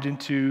conformed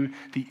into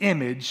the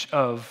image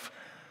of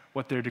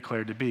what they're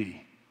declared to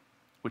be,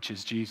 which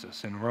is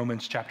Jesus. In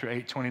Romans chapter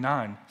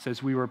 8:29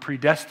 says we were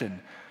predestined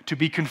to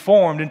be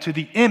conformed into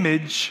the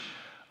image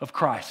of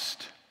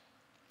Christ.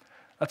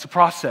 That's a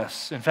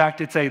process. In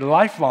fact, it's a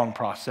lifelong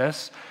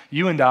process.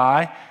 You and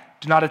I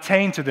do not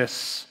attain to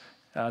this,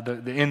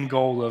 the end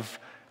goal of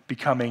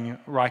becoming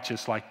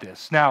righteous like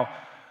this. Now,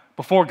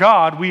 before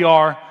God, we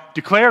are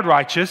declared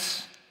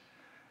righteous,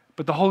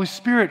 but the Holy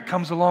Spirit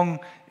comes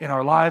along in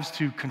our lives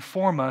to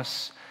conform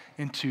us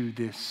into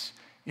this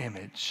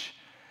image.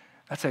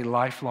 That's a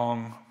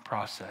lifelong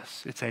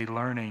process. It's a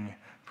learning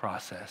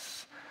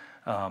process.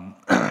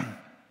 I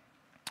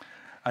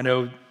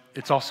know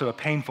it's also a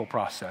painful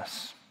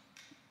process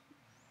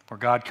where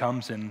God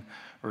comes and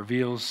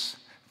reveals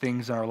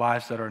things in our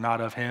lives that are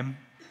not of him,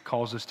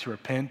 calls us to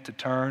repent, to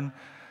turn,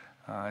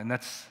 and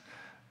that's,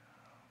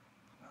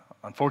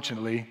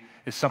 unfortunately,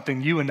 is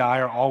something you and I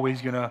are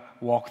always going to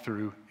walk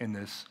through in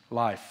this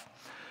life.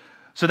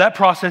 So that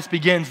process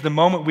begins the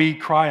moment we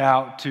cry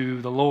out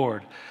to the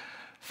Lord.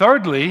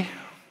 Thirdly,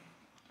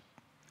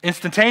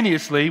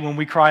 instantaneously, when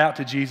we cry out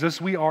to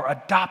Jesus, we are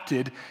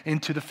adopted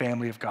into the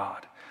family of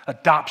God.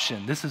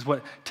 Adoption. This is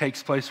what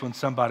takes place when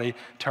somebody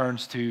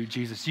turns to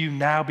Jesus. You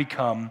now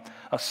become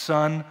a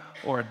son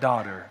or a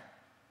daughter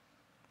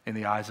in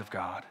the eyes of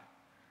God.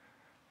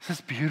 This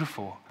is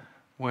beautiful,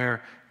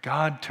 where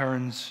God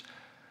turns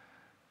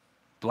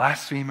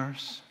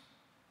blasphemers,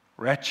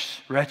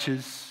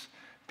 wretches,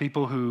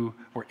 people who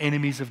were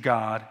enemies of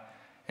God,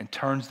 and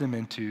turns them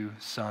into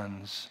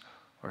sons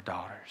or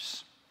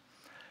daughters.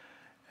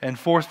 And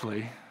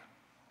fourthly,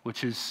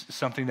 which is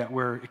something that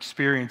we're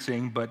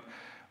experiencing, but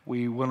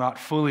we will not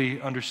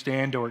fully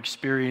understand or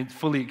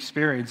fully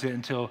experience it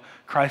until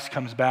Christ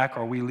comes back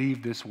or we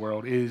leave this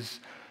world, is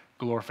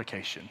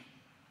glorification.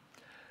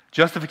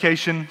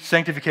 Justification,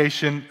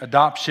 sanctification,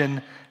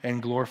 adoption,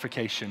 and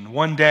glorification.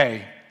 One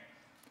day,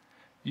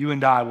 you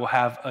and I will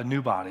have a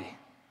new body,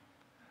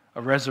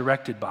 a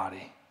resurrected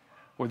body,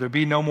 where there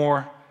be no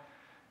more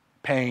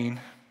pain,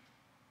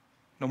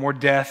 no more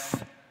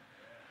death,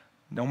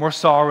 no more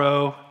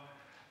sorrow.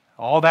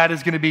 All that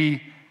is going to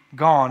be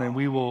gone, and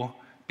we will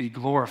be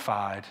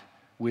glorified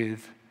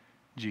with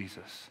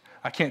Jesus.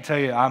 I can't tell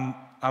you,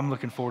 I'm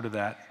looking forward to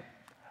that.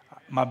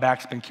 My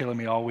back's been killing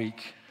me all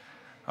week,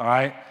 all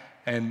right?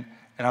 And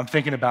I'm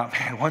thinking about,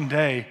 man, one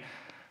day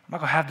I'm not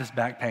going to have this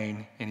back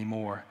pain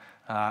anymore.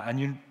 And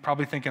you're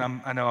probably thinking,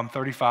 I know I'm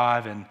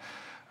 35 and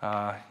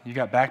you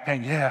got back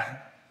pain? Yeah,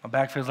 my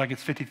back feels like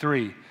it's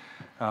 53.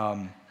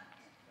 But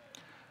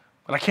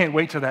I can't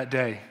wait till that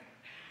day.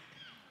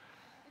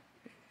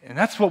 And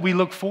that's what we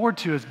look forward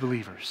to as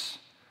believers.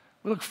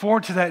 We look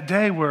forward to that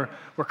day where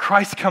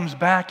Christ comes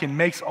back and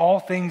makes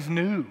all things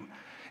new.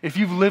 If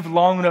you've lived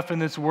long enough in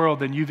this world,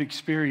 then you've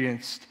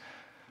experienced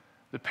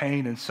the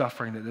pain and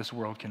suffering that this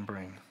world can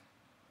bring.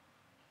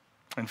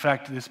 In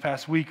fact, this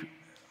past week,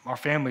 our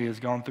family has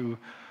gone through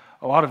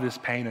a lot of this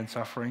pain and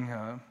suffering.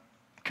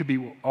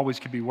 Always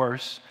could be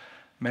worse.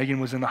 Megan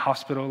was in the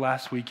hospital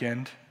last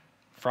weekend.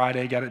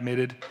 Friday, got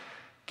admitted,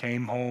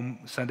 came home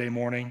Sunday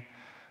morning.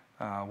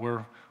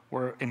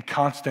 We're in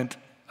constant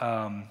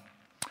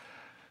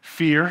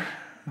fear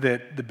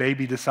that the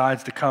baby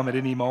decides to come at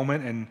any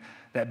moment and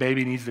that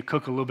baby needs to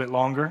cook a little bit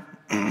longer.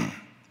 We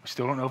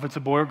still don't know if it's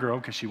a boy or girl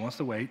because she wants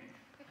to wait.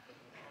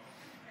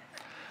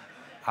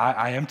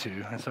 I am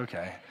too. That's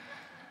okay.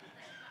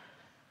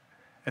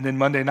 And then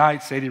Monday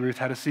night, Sadie Ruth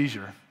had a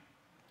seizure.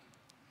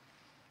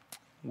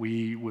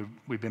 We've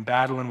been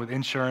battling with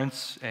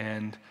insurance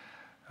and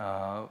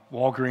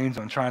Walgreens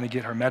on trying to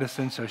get her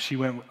medicine, so she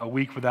went a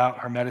week without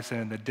her medicine,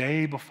 and the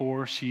day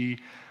before she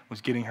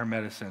was getting her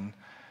medicine,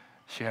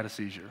 she had a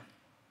seizure.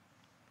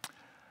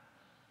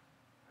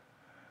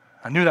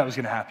 I knew that was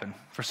going to happen.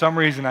 For some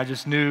reason, I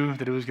just knew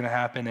that it was going to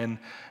happen, and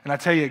I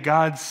tell you,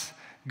 God's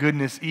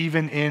goodness,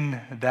 even in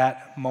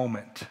that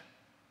moment.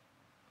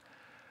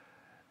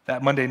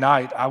 That Monday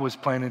night, I was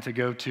planning to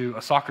go to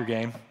a soccer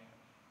game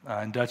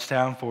in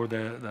Dutchtown for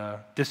the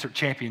district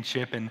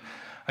championship, and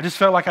I just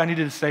felt like I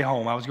needed to stay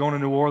home. I was going to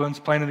New Orleans,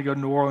 planning to go to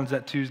New Orleans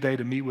that Tuesday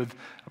to meet with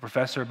a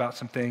professor about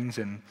some things,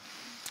 and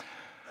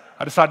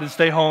I decided to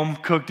stay home,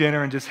 cook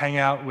dinner, and just hang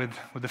out with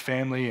the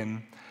family,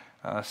 and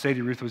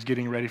Sadie Ruth was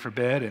getting ready for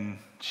bed, and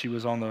she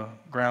was on the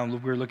ground. We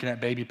were looking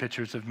at baby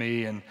pictures of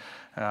me, and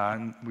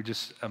we're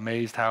just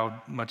amazed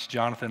how much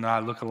Jonathan and I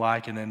look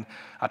alike. And then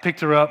I picked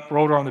her up,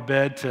 rolled her on the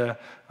bed to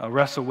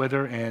wrestle with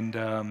her,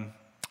 and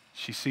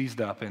she seized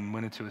up and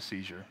went into a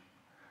seizure.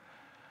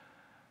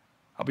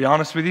 I'll be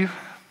honest with you,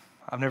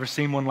 I've never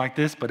seen one like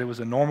this, but it was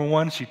a normal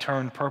one. She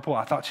turned purple.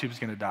 I thought she was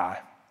going to die.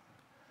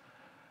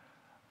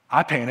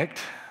 I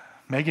panicked.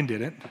 Megan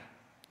didn't.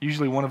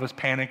 Usually one of us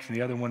panics and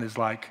the other one is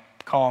like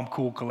calm,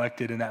 cool,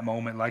 collected in that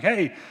moment, like,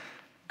 hey,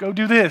 go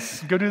do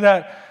this, go do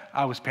that.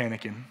 I was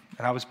panicking,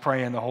 and I was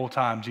praying the whole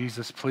time,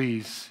 Jesus,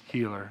 please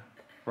heal her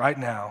right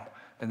now.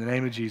 In the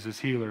name of Jesus,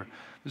 heal her.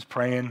 I was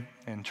praying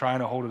and trying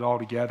to hold it all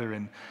together,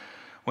 and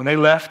when they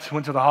left,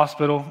 went to the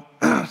hospital,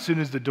 as soon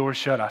as the door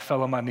shut, I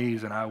fell on my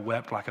knees and I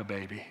wept like a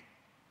baby.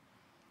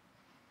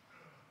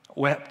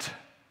 Wept.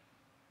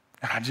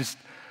 And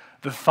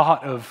the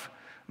thought of,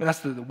 that's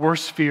the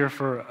worst fear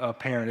for a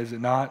parent, is it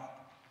not?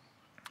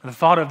 The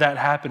thought of that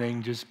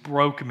happening just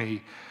broke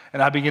me,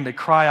 and I began to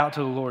cry out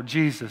to the Lord,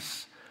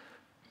 Jesus,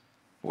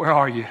 where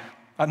are you?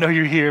 I know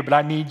you're here, but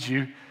I need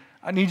you.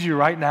 I need you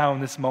right now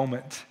in this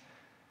moment.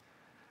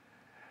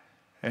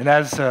 And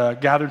as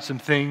gathered some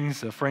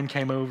things, a friend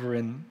came over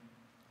and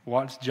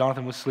watched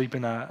Jonathan was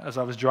sleeping. As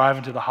I was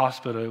driving to the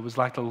hospital, it was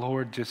like the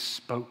Lord just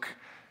spoke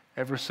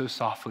ever so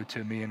softly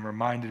to me and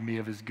reminded me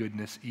of his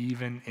goodness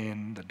even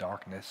in the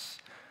darkness.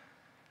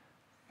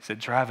 He said,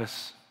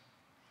 Travis,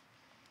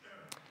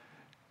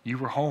 you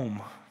were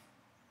home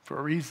for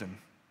a reason.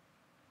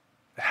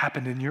 It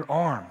happened in your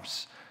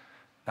arms.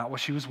 Not while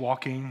she was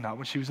walking, not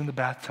when she was in the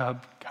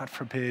bathtub, God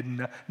forbid.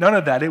 None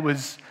of that. It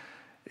was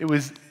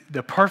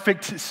the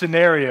perfect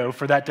scenario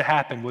for that to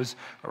happen was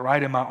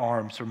right in my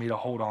arms for me to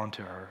hold on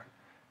to her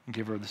and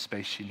give her the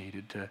space she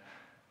needed to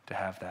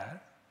have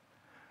that.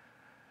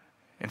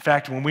 In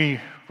fact, when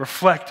we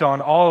reflect on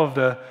all of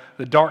the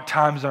dark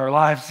times in our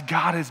lives,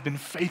 God has been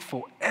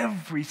faithful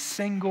every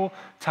single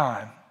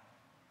time,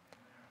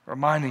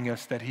 reminding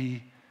us that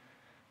he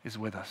is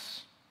with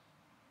us,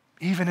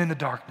 even in the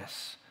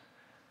darkness.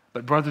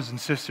 But brothers and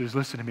sisters,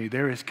 listen to me,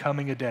 there is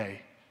coming a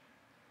day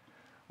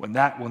when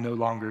that will no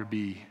longer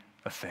be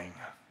a thing.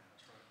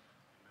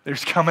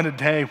 There's coming a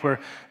day where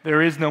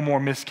there is no more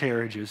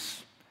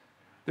miscarriages.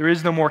 There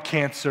is no more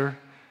cancer.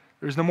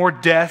 There's no more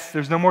death.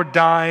 There's no more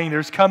dying.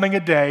 There's coming a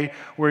day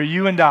where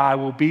you and I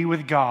will be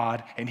with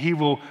God, and he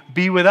will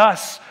be with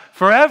us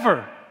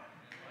forever.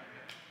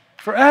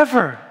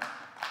 Forever.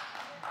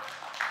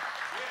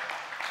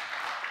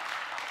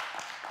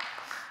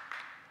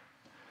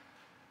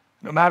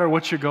 No matter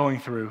what you're going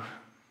through,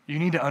 you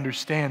need to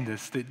understand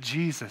this, that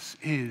Jesus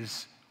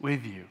is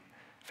with you.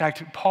 In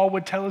fact, Paul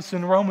would tell us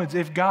in Romans,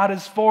 if God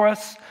is for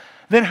us,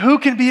 then who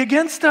can be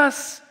against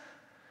us?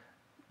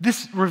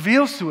 This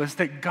reveals to us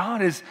that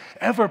God is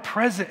ever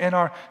present in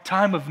our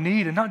time of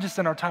need, and not just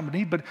in our time of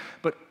need,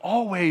 but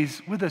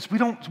always with us. We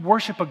don't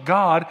worship a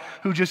God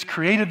who just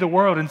created the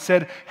world and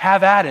said,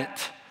 have at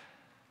it.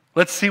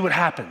 Let's see what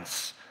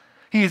happens.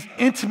 He is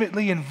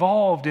intimately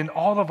involved in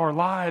all of our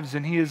lives,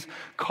 and he is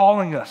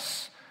calling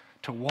us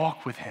to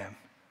walk with him.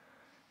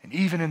 And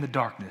even in the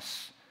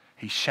darkness,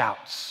 he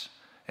shouts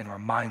and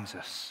reminds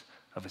us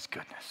of his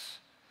goodness.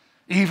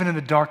 Even in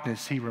the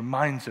darkness, he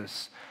reminds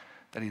us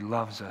that he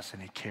loves us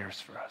and he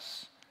cares for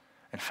us.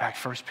 In fact,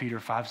 1 Peter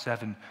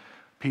 5:7,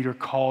 Peter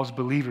calls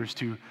believers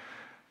to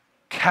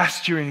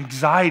cast your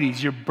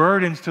anxieties, your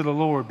burdens to the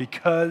Lord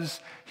because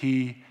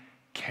he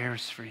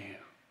cares for you.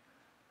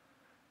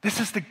 This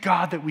is the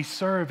God that we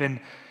serve, and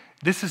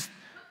this is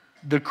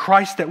the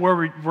Christ that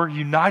we're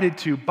united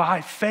to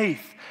by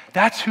faith.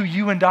 That's who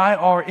you and I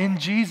are in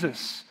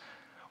Jesus.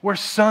 We're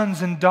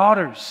sons and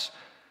daughters.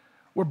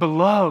 We're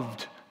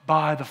beloved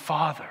by the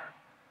Father.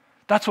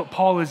 That's what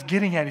Paul is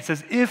getting at. He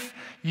says, if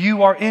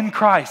you are in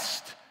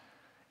Christ,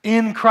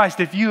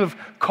 if you have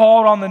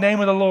called on the name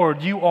of the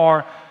Lord, you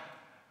are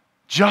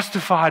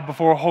justified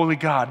before a holy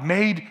God,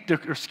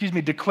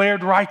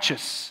 declared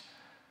righteous.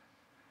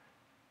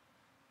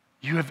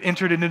 You have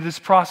entered into this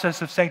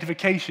process of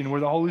sanctification where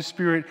the Holy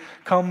Spirit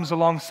comes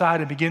alongside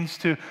and begins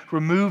to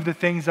remove the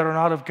things that are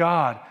not of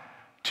God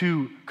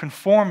to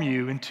conform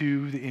you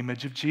into the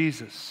image of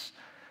Jesus.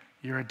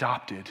 You're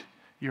adopted.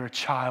 You're a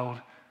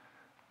child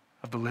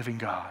of the living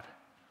God.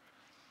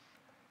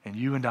 And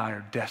you and I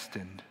are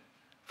destined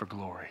for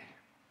glory.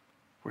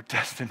 We're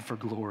destined for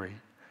glory.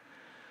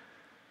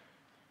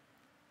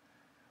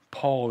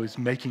 Paul is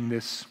making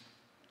this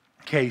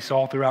case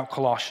all throughout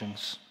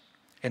Colossians.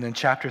 And in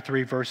chapter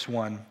 3, verse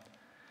 1,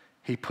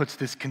 he puts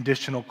this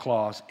conditional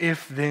clause,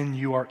 if then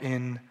you are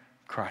in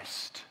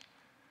Christ,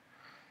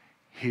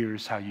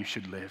 here's how you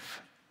should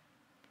live.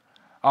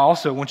 I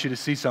also want you to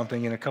see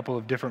something in a couple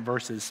of different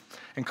verses.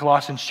 In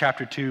Colossians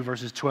chapter 2,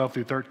 verses 12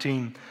 through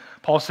 13,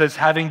 Paul says,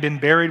 having been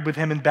buried with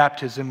him in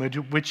baptism,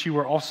 which you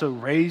were also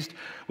raised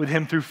with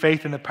him through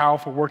faith in the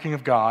powerful working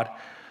of God,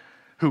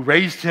 who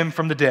raised him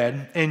from the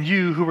dead, and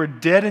you who were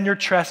dead in your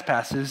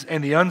trespasses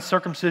and the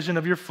uncircumcision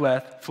of your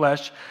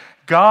flesh,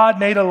 God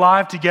made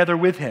alive together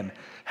with him,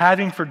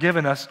 having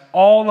forgiven us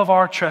all of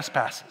our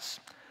trespasses.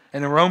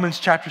 And in Romans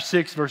chapter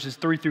 6, verses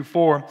 3 through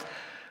 4,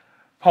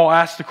 Paul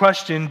asks the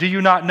question, do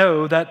you not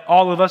know that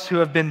all of us who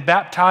have been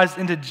baptized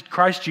into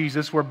Christ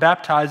Jesus were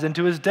baptized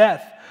into his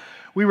death?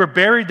 We were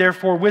buried,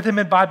 therefore, with him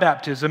by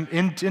baptism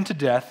into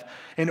death,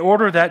 in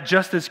order that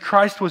just as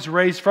Christ was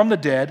raised from the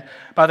dead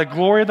by the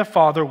glory of the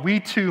Father, we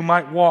too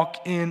might walk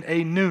in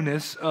a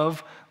newness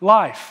of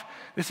life.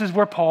 This is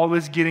where Paul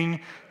is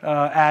getting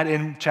at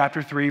in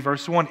chapter 3,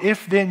 verse 1.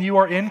 If then you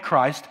are in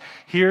Christ,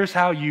 here's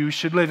how you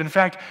should live. In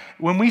fact,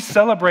 when we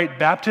celebrate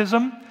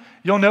baptism,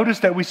 you'll notice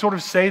that we sort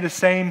of say the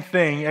same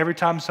thing every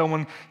time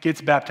someone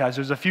gets baptized.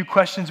 There's a few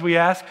questions we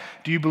ask.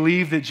 Do you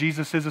believe that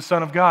Jesus is the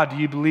Son of God? Do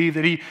you believe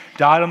that he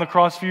died on the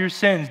cross for your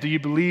sins? Do you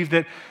believe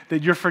that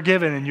you're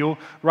forgiven and you'll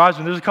rise?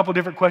 And there's a couple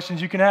different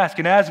questions you can ask.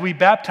 And as we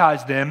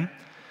baptize them,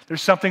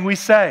 there's something we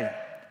say.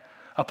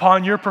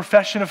 Upon your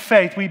profession of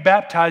faith, we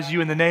baptize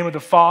you in the name of the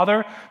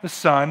Father, the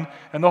Son,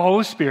 and the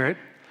Holy Spirit,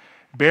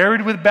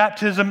 buried with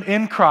baptism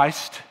in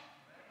Christ,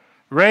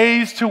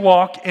 raised to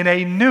walk in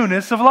a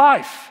newness of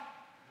life.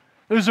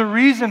 There's a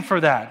reason for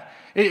that.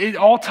 It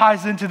all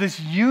ties into this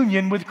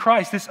union with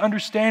Christ, this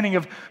understanding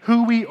of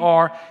who we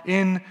are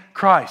in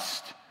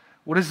Christ.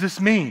 What does this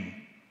mean?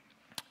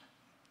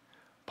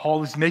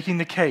 Paul is making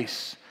the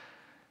case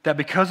that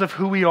because of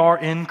who we are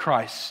in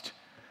Christ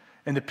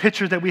and the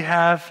picture that we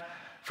have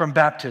from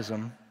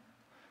baptism,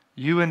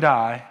 you and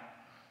I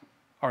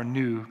are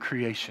new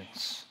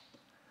creations.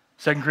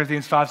 2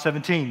 Corinthians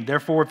 5:17,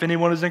 therefore, if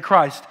anyone is in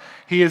Christ,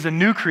 he is a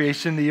new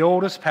creation. The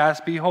old has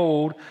passed.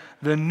 Behold,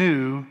 the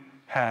new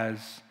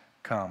has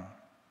come.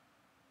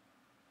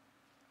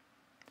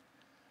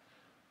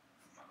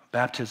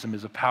 Baptism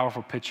is a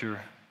powerful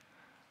picture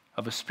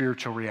of a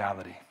spiritual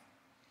reality.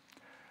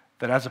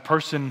 That as a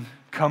person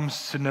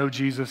comes to know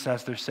Jesus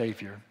as their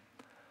Savior,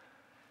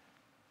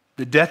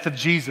 the death of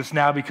Jesus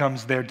now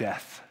becomes their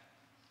death.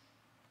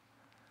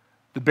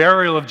 The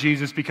burial of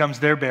Jesus becomes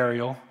their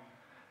burial,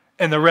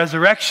 and the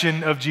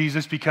resurrection of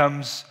Jesus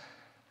becomes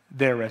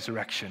their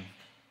resurrection.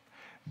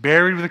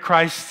 Buried with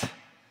Christ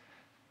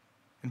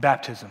in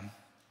baptism,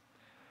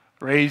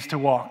 raised to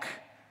walk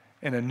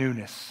in a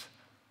newness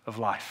of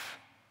life.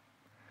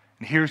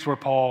 And here's where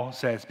Paul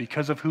says,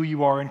 because of who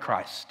you are in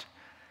Christ,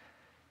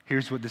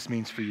 here's what this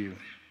means for you.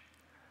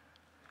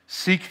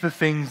 Seek the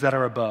things that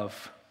are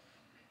above,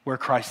 where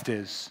Christ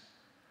is,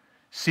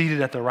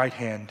 seated at the right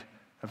hand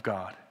of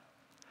God.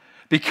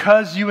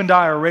 Because you and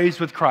I are raised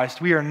with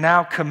Christ, we are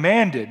now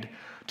commanded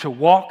to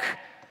walk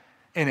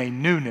in a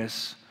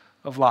newness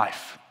of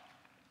life.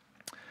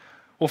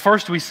 Well,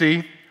 first we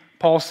see,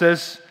 Paul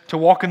says, to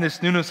walk in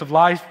this newness of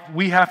life,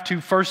 we have to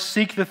first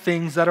seek the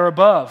things that are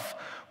above,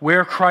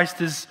 where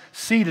Christ is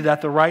seated at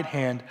the right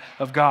hand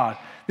of God.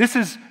 This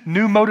is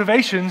new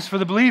motivations for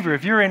the believer.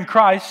 If you're in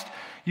Christ,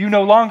 you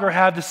no longer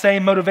have the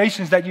same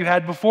motivations that you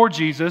had before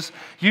Jesus.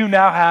 You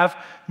now have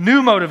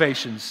new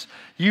motivations.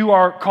 You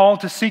are called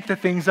to seek the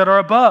things that are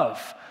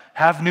above,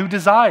 have new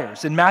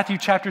desires. In Matthew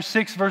chapter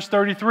 6, verse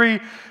 33,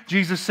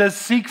 Jesus says,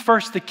 seek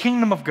first the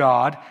kingdom of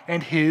God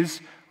and his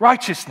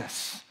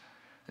righteousness.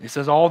 And he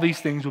says, all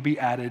these things will be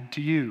added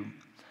to you.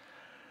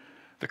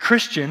 The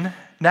Christian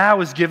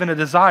now is given a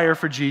desire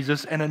for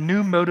Jesus and a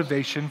new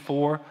motivation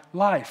for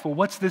life. Well,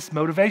 what's this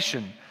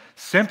motivation?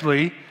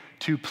 Simply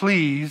to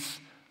please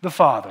the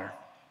Father.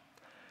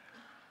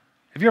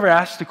 Have you ever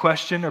asked the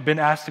question or been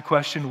asked the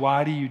question,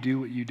 why do you do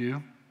what you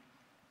do?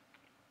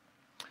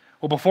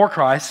 Well, before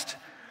Christ,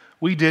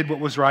 we did what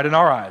was right in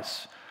our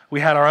eyes.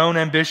 We had our own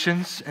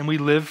ambitions and we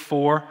lived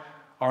for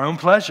our own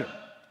pleasure.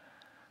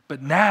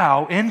 But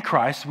now, in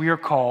Christ, we are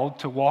called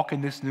to walk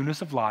in this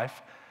newness of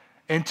life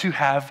and to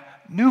have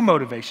new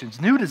motivations,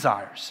 new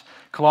desires.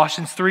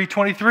 Colossians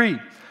 3:23,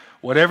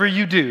 whatever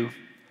you do,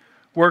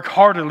 work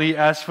heartily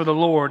as for the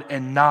Lord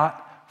and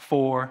not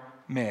for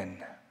men.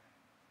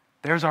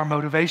 There's our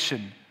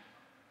motivation.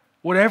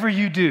 Whatever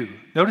you do.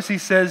 Notice he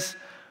says,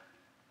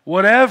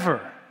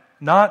 whatever,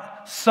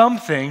 not some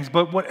things,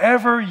 but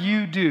whatever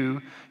you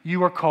do,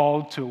 you are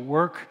called to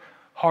work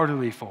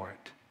heartily for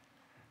it,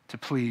 to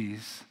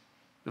please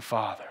the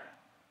Father.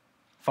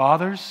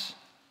 Fathers,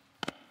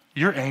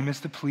 your aim is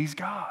to please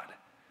God.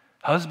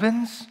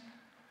 Husbands,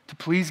 to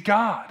please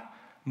God.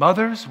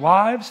 Mothers,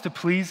 wives, to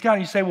please God.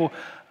 And you say, well,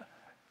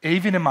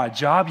 even in my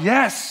job?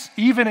 Yes,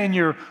 even in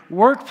your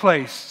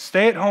workplace,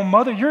 stay-at-home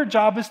mother, your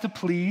job is to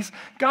please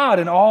God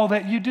in all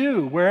that you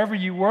do. Wherever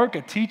you work,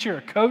 a teacher,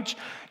 a coach,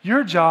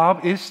 your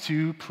job is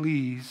to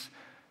please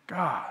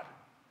God.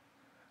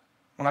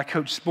 When I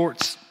coach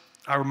sports,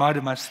 I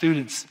reminded my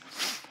students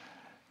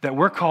that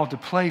we're called to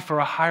play for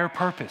a higher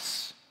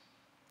purpose.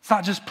 It's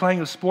not just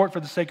playing a sport for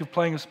the sake of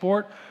playing a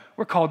sport.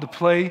 We're called to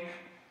play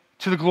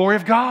to the glory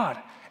of God.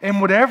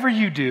 And whatever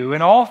you do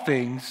in all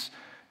things,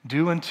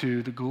 do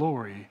unto the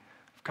glory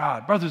of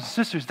God. Brothers and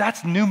sisters,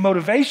 that's new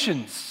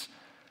motivations.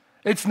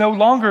 It's no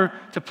longer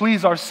to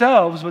please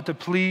ourselves, but to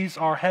please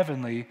our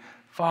heavenly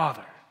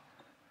Father.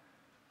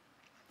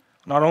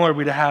 Not only are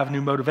we to have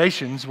new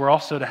motivations, we're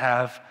also to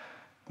have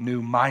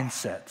new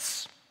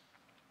mindsets.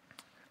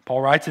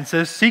 Paul writes and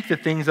says, seek the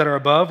things that are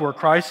above, where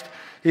Christ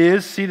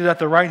is seated at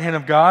the right hand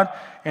of God.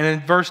 And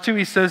in verse 2,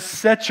 he says,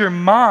 set your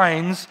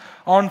minds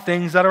on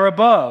things that are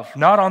above,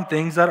 not on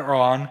things that are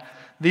on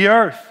the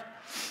earth.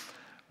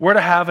 We're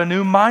to have a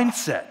new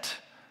mindset.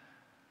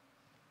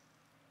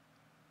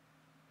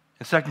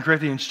 In 2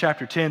 Corinthians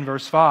chapter 10,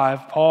 verse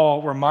 5,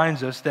 Paul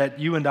reminds us that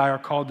you and I are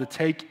called to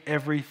take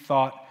every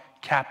thought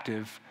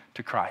captive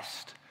to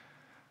Christ.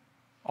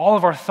 All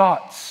of our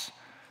thoughts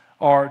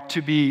are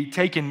to be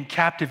taken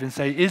captive and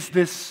say, is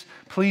this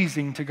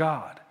pleasing to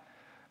God?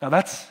 Now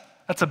that's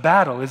a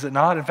battle, is it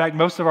not? In fact,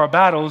 most of our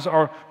battles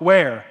are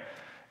where?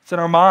 It's in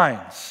our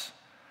minds.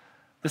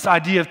 This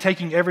idea of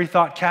taking every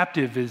thought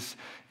captive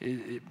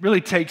it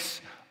really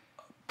takes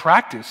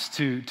practice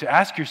to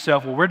ask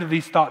yourself, well, where do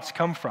these thoughts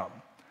come from?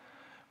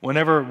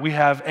 Whenever we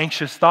have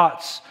anxious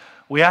thoughts,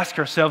 we ask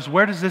ourselves,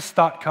 where does this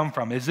thought come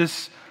from? Is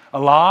this a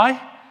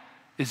lie?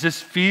 Is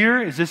this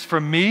fear? Is this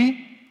from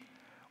me?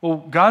 Well,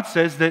 God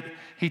says that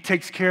he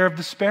takes care of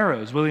the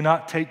sparrows. Will he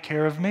not take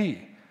care of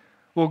me?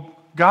 Well,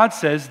 God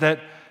says that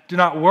do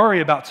not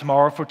worry about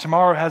tomorrow, for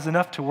tomorrow has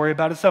enough to worry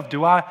about itself.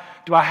 Do I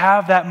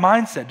have that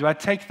mindset? Do I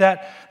take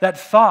that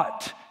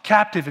thought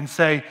captive and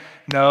say,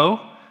 no,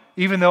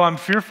 even though I'm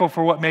fearful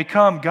for what may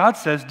come, God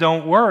says,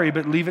 don't worry,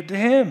 but leave it to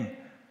him.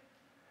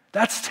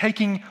 That's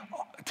taking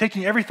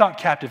every thought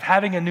captive,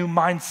 having a new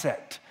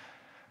mindset.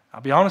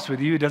 I'll be honest with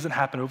you, it doesn't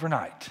happen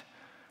overnight.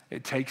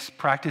 It takes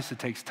practice, it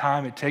takes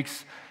time, it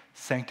takes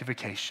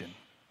sanctification.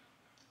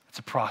 It's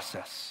a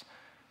process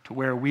to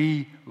where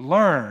we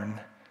learn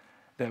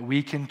that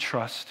we can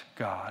trust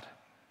God.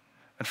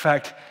 In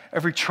fact,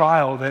 every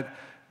trial that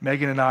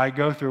Megan and I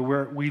go through,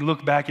 where we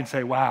look back and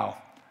say, wow,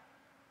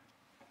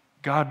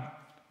 God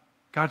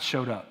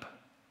showed up.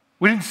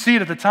 We didn't see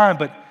it at the time,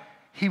 but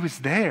he was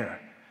there.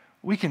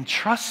 We can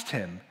trust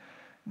him.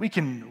 We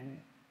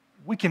can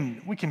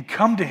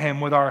come to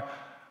him with our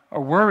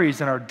worries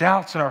and our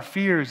doubts and our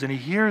fears, and he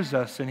hears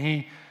us and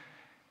he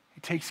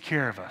takes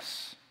care of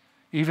us.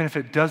 Even if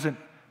it doesn't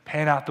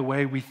pan out the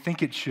way we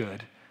think it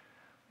should,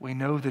 we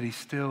know that he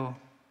still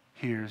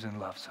hears and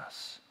loves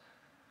us.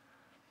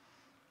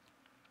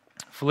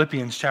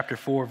 Philippians chapter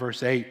 4,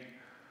 verse 8,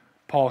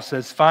 Paul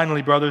says,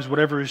 finally, brothers,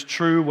 whatever is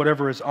true,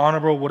 whatever is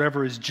honorable,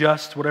 whatever is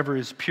just, whatever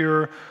is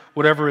pure,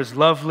 whatever is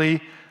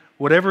lovely,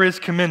 whatever is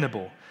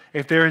commendable,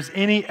 if there is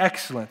any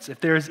excellence,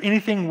 if there is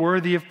anything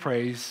worthy of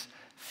praise,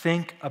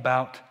 think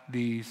about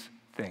these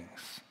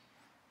things.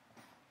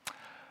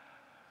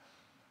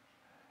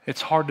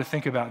 It's hard to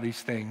think about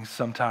these things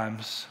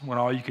sometimes when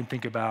all you can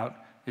think about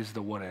is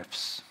the what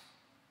ifs.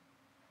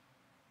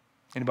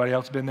 Anybody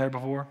else been there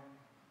before?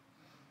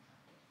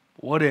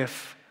 What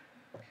if?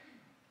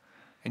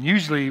 And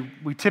usually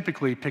we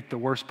typically pick the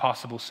worst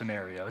possible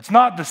scenario. It's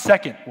not the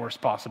second worst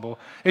possible.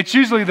 It's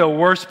usually the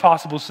worst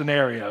possible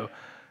scenario,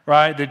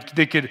 right?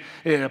 That could,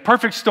 in a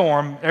perfect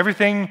storm,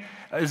 everything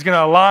is going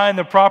to align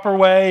the proper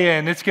way,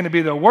 and it's going to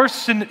be the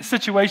worst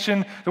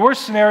situation, the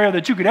worst scenario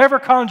that you could ever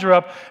conjure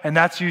up, and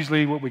that's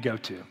usually what we go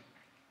to.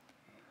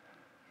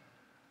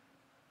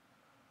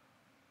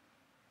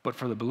 But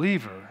for the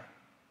believer,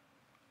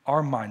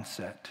 our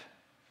mindset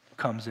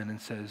comes in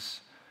and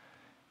says,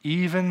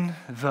 even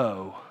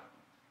though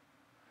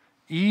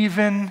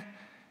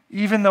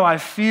I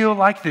feel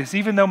like this,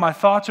 even though my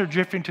thoughts are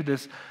drifting to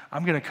this,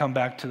 I'm going to come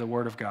back to the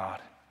Word of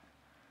God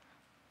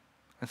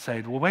and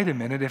say, well, wait a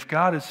minute, if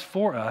God is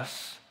for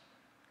us,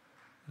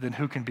 then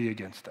who can be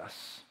against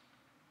us?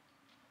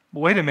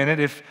 Well, wait a minute,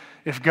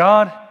 if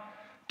God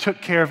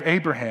took care of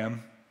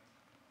Abraham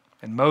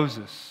and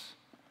Moses,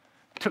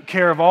 took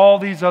care of all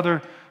these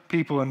other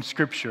people in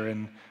Scripture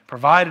and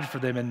provided for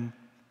them and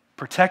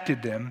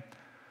protected them,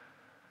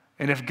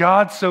 and if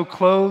God so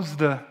clothes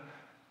the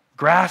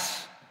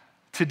grass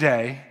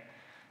today,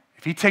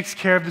 if he takes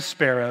care of the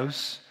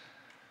sparrows,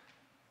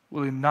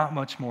 will he not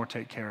much more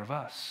take care of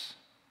us?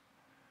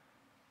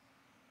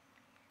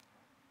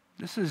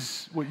 This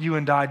is what you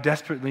and I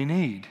desperately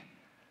need,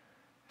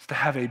 is to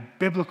have a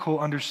biblical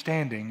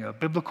understanding, a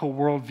biblical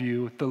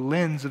worldview with the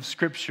lens of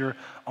Scripture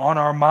on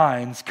our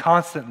minds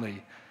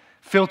constantly,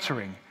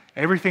 filtering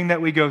everything that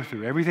we go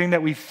through, everything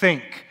that we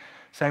think,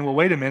 saying, well,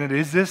 wait a minute,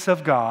 is this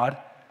of God?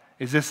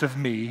 Is this of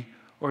me?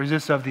 Or is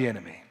this of the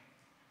enemy?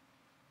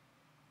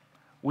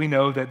 We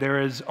know that there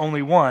is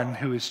only one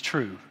who is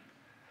true.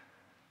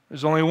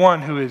 There's only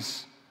one who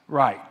is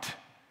right.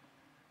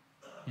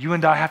 You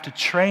and I have to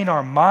train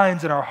our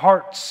minds and our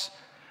hearts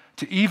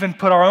to even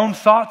put our own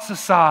thoughts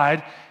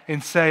aside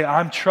and say,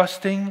 I'm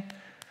trusting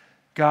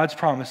God's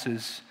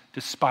promises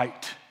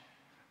despite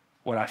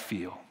what I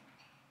feel.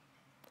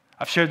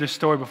 I've shared this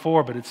story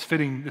before, but it's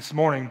fitting this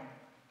morning.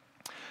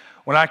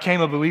 When I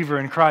became a believer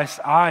in Christ,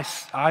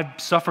 I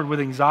suffered with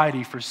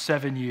anxiety for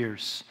 7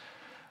 years.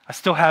 I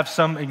still have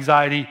some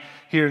anxiety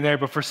here and there,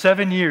 but for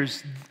 7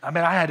 years, I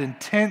had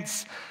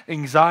intense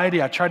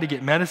anxiety. I tried to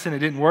get medicine. It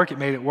didn't work. It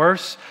made it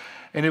worse.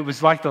 And it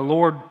was like the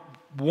Lord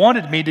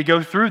wanted me to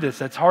go through this.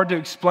 That's hard to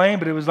explain,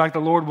 but it was like the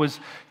Lord was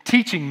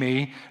teaching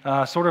me,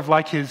 sort of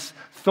like his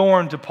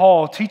thorn to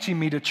Paul, teaching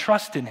me to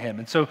trust in him.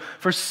 And so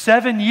for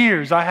 7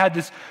 years, I had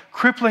this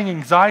crippling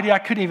anxiety. I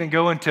couldn't even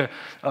go into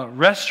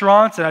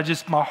restaurants,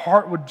 and my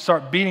heart would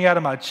start beating out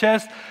of my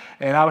chest,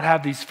 and I would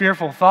have these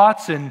fearful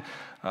thoughts and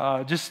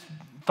just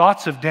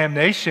thoughts of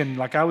damnation,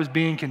 like I was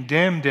being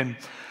condemned. And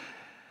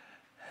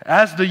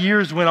as the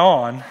years went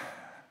on,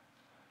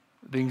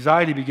 the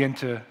anxiety began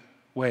to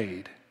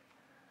wane.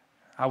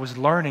 I was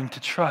learning to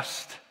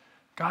trust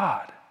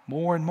God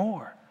more and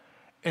more.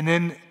 And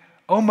then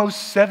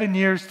almost 7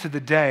 years to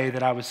the day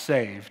that I was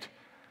saved,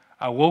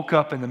 I woke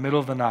up in the middle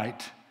of the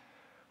night,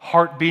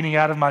 heart beating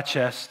out of my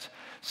chest,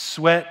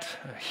 sweat,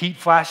 heat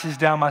flashes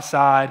down my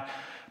side,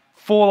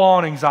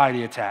 full-on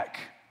anxiety attack,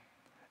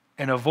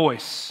 and a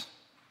voice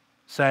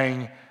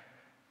saying,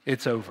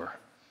 it's over.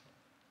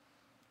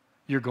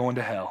 You're going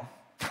to hell.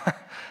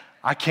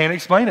 I can't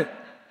explain it.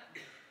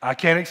 I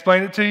can't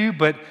explain it to you,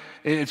 but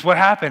it's what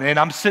happened. And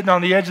I'm sitting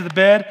on the edge of the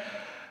bed,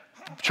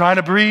 trying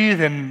to breathe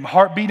and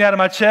heart beating out of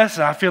my chest,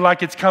 and I feel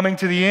like it's coming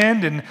to the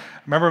end. And I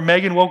remember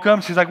Megan woke up,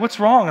 and she's like, what's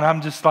wrong? And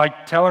I'm just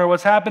like telling her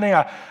what's happening.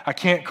 I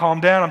can't calm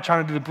down. I'm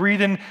trying to do the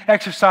breathing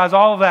exercise,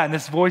 all of that. And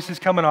this voice is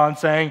coming on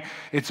saying,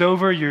 it's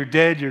over, you're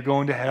dead, you're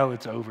going to hell,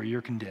 it's over,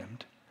 you're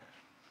condemned.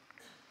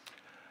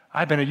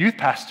 I've been a youth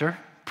pastor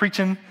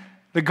preaching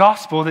the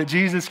gospel that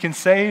Jesus can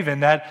save,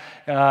 and that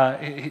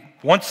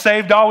once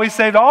saved, always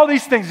saved, all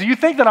these things. You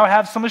think that I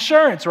have some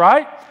assurance,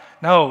 right?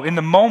 No, in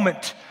the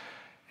moment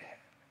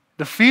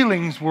The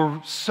feelings were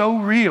so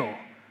real.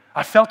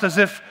 I felt as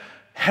if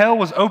hell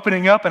was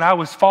opening up and I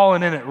was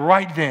falling in it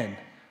right then.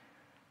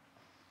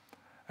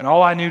 And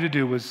all I knew to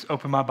do was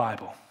open my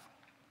Bible.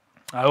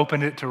 I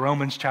opened it to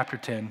Romans chapter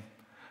 10,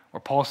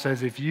 where Paul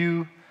says, if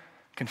you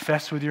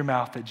confess with your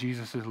mouth that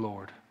Jesus is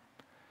Lord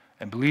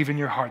and believe in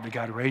your heart that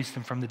God raised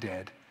him from the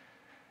dead,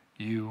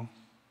 you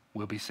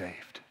will be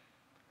saved.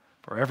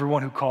 For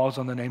everyone who calls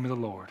on the name of the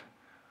Lord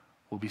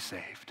will be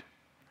saved.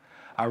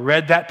 I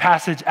read that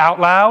passage out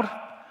loud,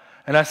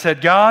 and I said,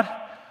 God,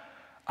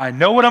 I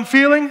know what I'm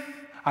feeling.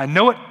 I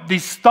know what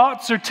these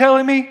thoughts are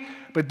telling me,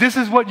 but this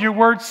is what your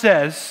word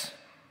says,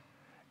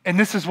 and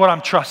this is what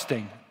I'm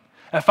trusting.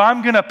 If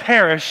I'm going to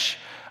perish,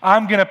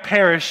 I'm going to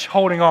perish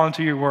holding on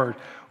to your word,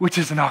 which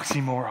is an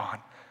oxymoron.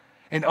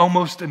 And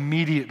almost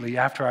immediately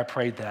after I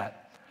prayed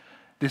that,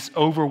 this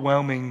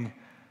overwhelming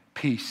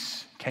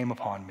peace came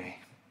upon me.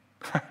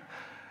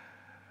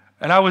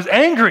 And I was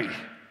angry.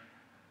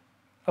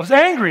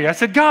 I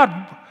said,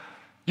 God,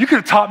 you could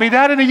have taught me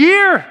that in a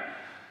year,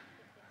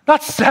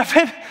 not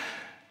 7.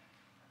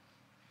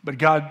 But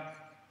God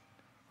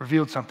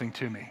revealed something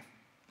to me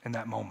in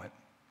that moment.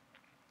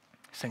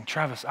 He's saying,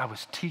 Travis, I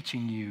was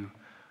teaching you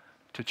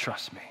to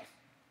trust me.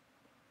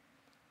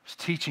 I was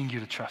teaching you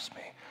to trust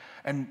me.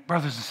 And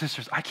brothers and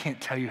sisters, I can't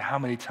tell you how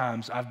many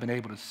times I've been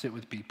able to sit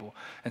with people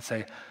and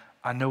say,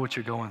 I know what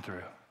you're going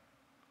through,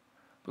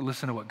 but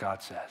listen to what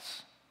God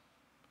says.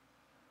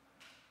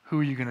 Who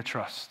are you going to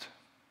trust?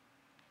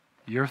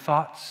 Your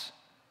thoughts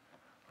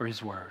or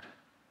his word?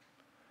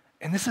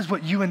 And this is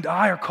what you and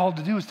I are called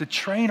to do, is to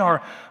train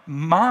our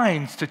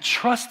minds to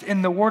trust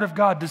in the word of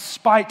God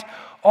despite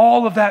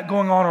all of that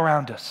going on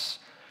around us.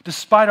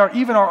 Despite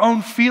even our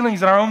own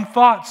feelings and our own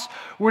thoughts,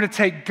 we're to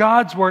take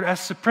God's word as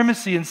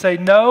supremacy and say,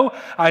 no,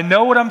 I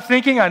know what I'm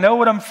thinking, I know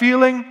what I'm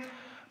feeling,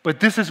 but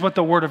this is what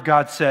the word of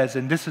God says,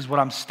 and this is what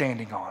I'm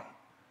standing on.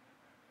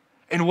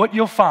 And what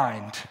you'll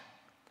find,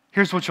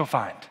 here's what you'll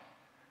find.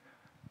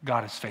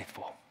 God is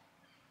faithful,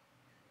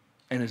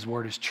 and his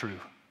word is true.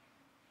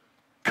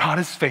 God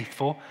is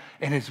faithful,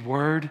 and his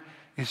word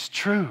is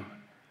true.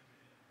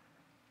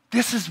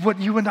 This is what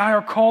you and I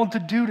are called to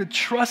do, to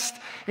trust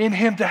in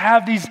him, to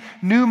have these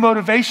new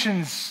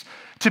motivations,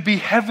 to be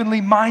heavenly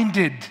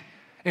minded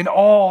in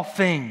all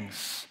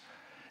things.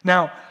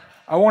 Now,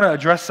 I want to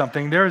address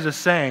something. There is a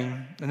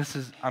saying, and this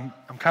is, I'm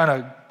kind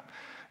of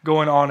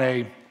going on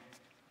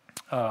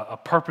a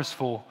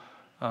purposeful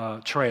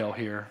trail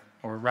here,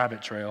 or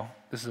rabbit trail.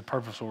 This is a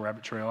purposeful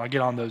rabbit trail. I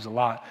get on those a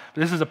lot.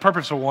 But this is a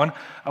purposeful one.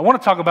 I want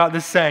to talk about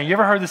this saying. You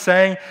ever heard the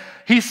saying,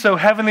 he's so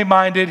heavenly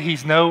minded,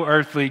 he's no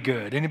earthly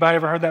good? Anybody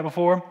ever heard that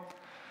before?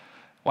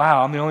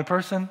 Wow, I'm the only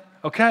person?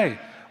 Okay.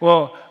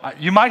 Well,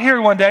 you might hear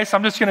it one day, so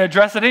I'm just going to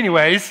address it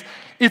anyways.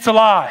 It's a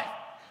lie.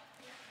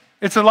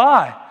 It's a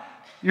lie.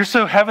 You're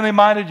so heavenly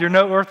minded, you're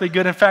no earthly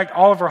good. In fact,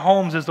 Oliver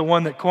Holmes is the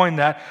one that coined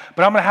that.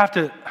 But I'm going to have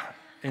to,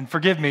 and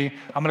forgive me,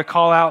 I'm going to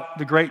call out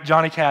the great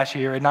Johnny Cash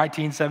here in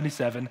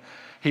 1977.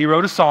 He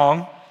wrote a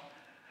song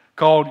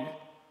called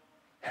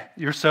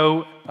You're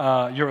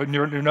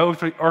No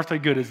Earthly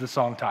Good is the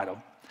song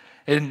title.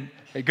 And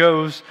it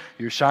goes,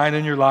 you're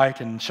shining your light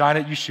and shine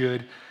it you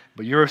should,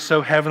 but you're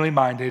so heavenly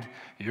minded,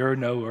 you're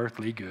no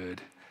earthly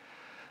good.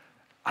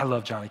 I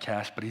love Johnny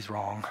Cash, but he's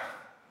wrong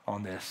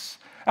on this.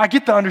 I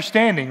get the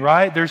understanding,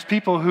 right? There's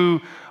people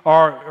who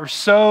are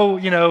so,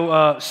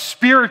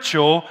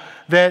 spiritual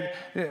that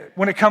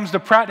when it comes to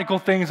practical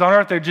things on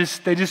earth,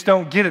 they just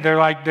don't get it.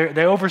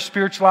 They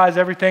over-spiritualize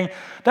everything.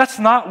 That's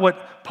not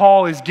what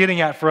Paul is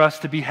getting at for us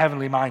to be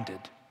heavenly minded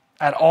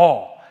at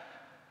all.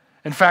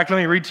 In fact, let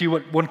me read to you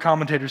what one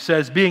commentator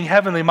says. Being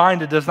heavenly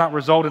minded does not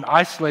result in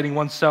isolating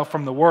oneself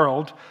from the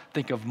world,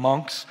 think of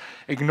monks,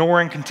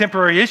 ignoring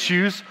contemporary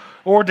issues,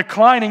 or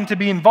declining to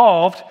be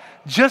involved.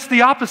 Just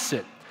the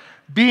opposite.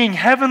 Being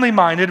heavenly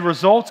minded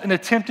results in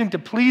attempting to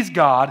please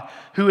God,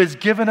 who has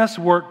given us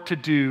work to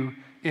do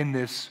in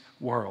this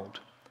world.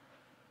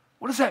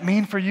 What does that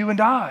mean for you and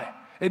I?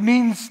 It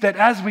means that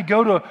as we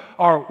go to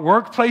our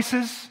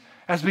workplaces,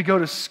 as we go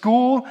to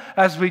school,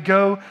 as we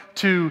go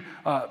to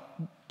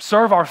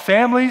serve our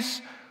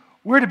families,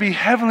 we're to be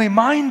heavenly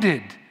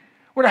minded.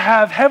 We're to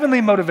have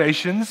heavenly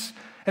motivations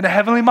and a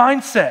heavenly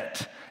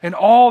mindset in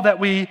all that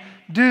we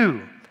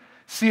do.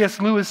 C.S.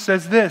 Lewis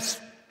says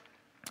this,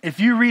 if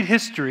you read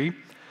history,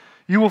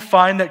 you will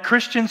find that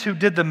Christians who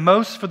did the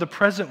most for the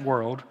present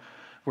world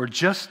were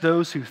just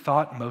those who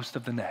thought most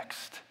of the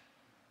next.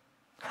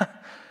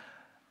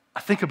 I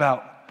think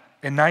about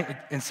in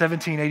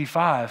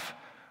 1785,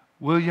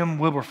 William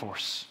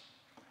Wilberforce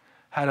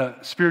had a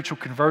spiritual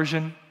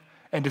conversion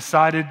and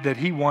decided that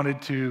he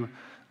wanted to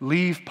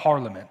leave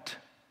Parliament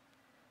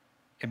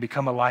and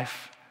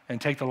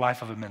take the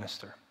life of a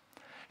minister.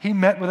 He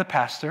met with a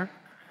pastor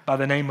by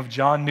the name of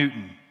John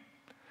Newton.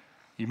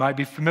 You might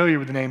be familiar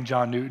with the name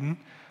John Newton.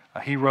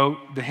 He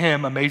wrote the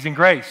hymn, Amazing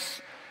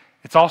Grace.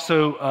 It's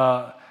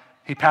also,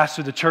 he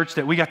pastored the church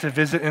that we got to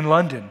visit in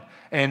London.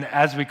 And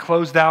as we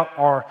closed out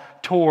our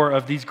tour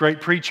of these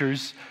great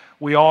preachers,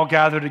 we all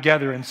gathered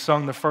together and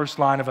sung the first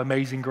line of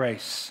Amazing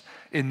Grace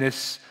in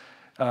this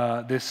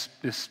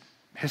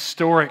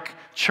historic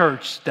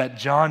church that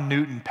John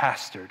Newton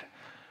pastored.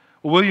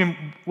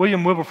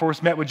 William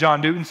Wilberforce met with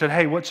John Newton and said,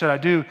 hey, what should I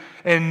do?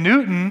 And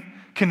Newton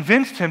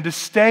convinced him to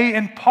stay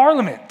in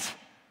Parliament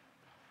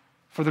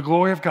for the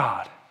glory of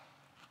God.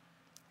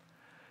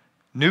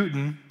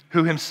 Newton,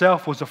 who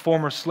himself was a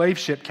former slave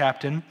ship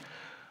captain,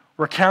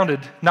 recounted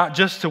not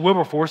just to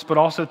Wilberforce but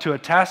also to a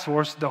task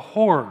force the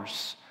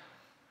horrors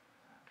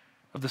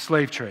of the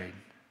slave trade.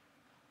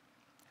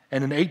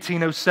 And in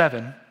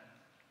 1807,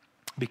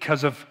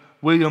 because of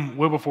William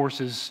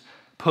Wilberforce's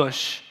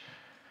push,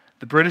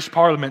 the British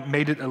Parliament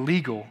made it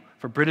illegal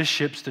for British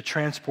ships to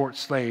transport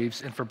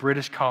slaves and for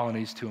British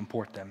colonies to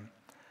import them.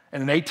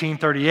 And in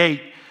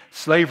 1838,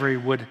 slavery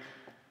would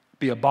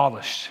be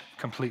abolished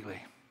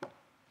completely.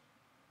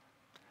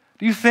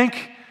 Do you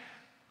think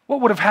what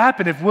would have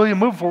happened if William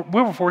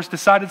Wilberforce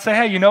decided to say,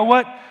 hey, you know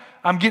what?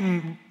 I'm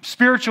getting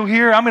spiritual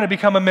here. I'm going to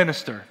become a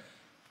minister.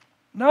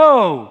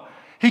 No,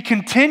 he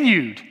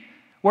continued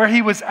where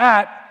he was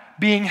at,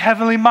 being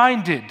heavenly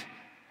minded,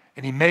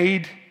 and he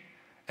made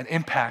an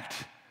impact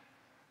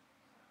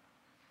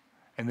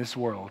in this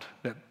world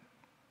that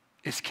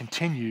is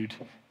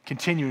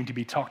continuing to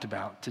be talked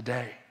about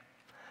today.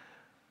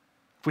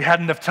 If we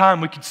had enough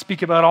time, we could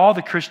speak about all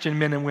the Christian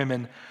men and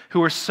women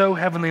who are so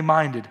heavenly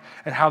minded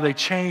and how they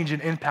changed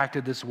and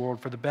impacted this world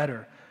for the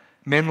better.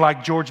 Men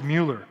like George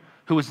Mueller,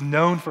 who was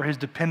known for his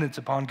dependence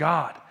upon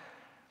God.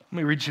 Let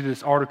me read you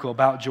this article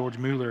about George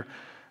Mueller.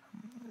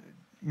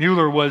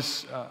 Mueller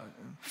was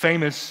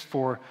famous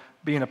for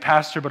being a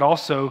pastor, but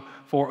also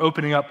for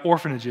opening up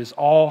orphanages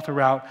all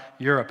throughout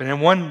Europe. And in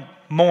one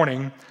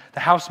morning, the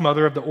house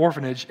mother of the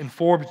orphanage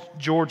informed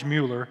George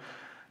Mueller,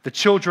 the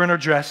children are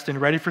dressed and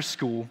ready for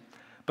school,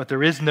 but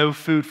there is no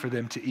food for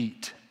them to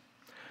eat.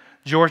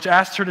 George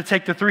asked her to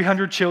take the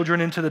 300 children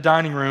into the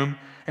dining room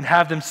and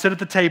have them sit at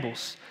the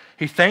tables.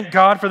 He thanked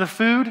God for the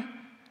food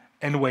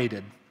and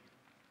waited.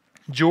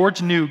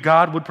 George knew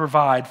God would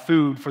provide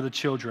food for the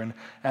children,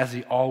 as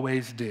he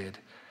always did.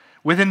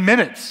 Within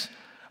minutes,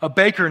 a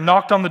baker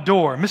knocked on the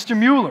door. Mr.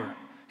 Mueller,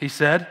 he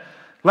said,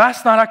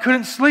 last night I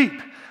couldn't sleep.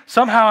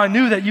 Somehow I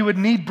knew that you would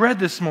need bread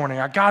this morning.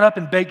 I got up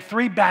and baked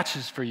 3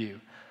 batches for you.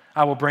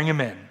 I will bring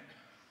them in.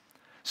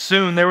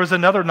 Soon there was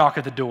another knock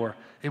at the door.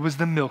 It was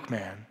the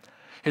milkman.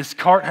 His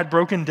cart had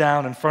broken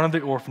down in front of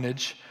the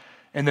orphanage,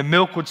 and the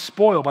milk would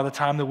spoil by the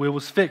time the wheel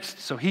was fixed.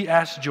 So he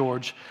asked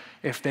George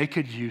if they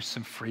could use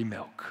some free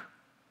milk.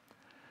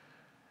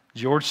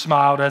 George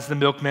smiled as the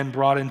milkman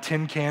brought in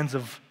 10 cans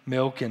of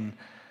milk, and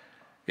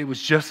it was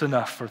just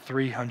enough for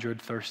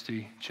 300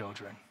 thirsty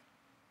children.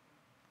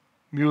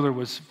 Mueller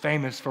was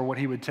famous for what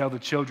he would tell the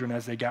children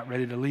as they got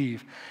ready to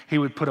leave. He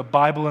would put a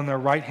Bible in their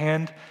right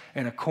hand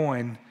and a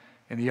coin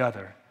in the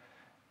other.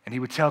 And he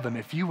would tell them,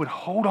 if you would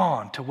hold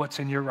on to what's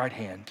in your right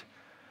hand,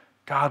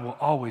 God will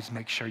always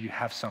make sure you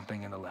have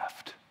something in the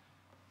left.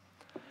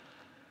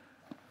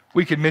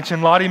 We could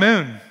mention Lottie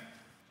Moon,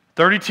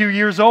 32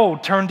 years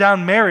old, turned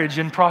down marriage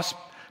and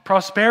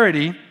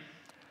prosperity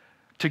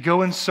to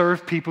go and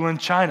serve people in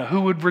China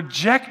who would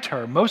reject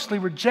her, mostly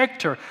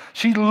reject her.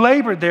 She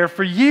labored there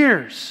for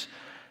years.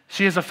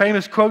 She has a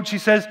famous quote. She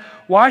says,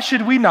 why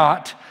should we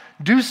not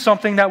do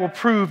something that will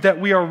prove that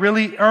we are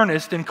really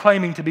earnest in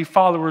claiming to be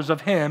followers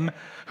of him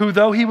who,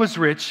 though he was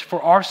rich,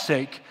 for our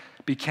sake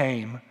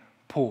became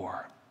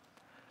poor?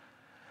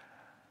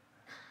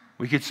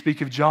 We could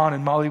speak of John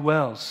and Molly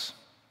Wells.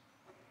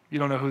 You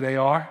don't know who they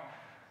are?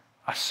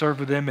 I served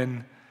with them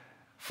in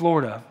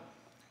Florida.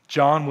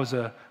 John was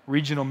a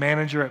regional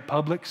manager at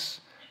Publix.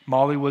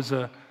 Molly was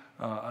a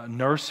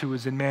nurse who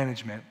was in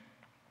management.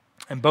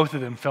 And both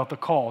of them felt the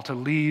call to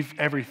leave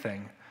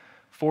everything.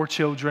 4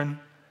 children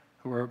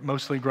who were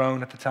mostly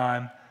grown at the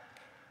time,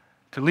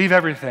 to leave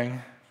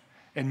everything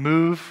and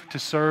move to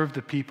serve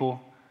the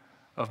people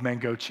of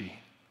Mangochi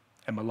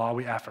and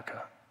Malawi,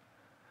 Africa.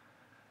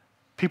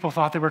 People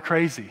thought they were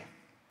crazy.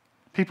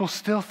 People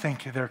still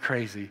think they're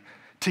crazy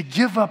to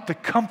give up the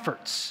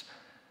comforts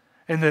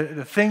and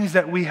the things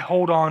that we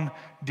hold on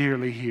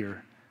dearly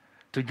here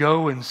to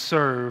go and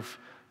serve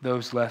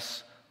those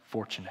less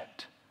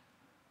fortunate.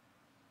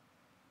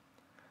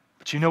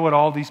 But you know what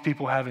all these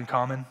people have in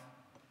common?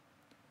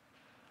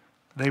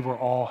 They were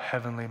all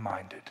heavenly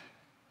minded.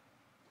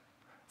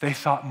 They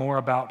thought more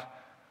about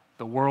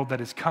the world that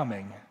is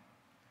coming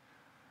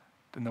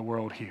than the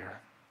world here.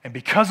 And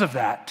because of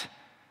that,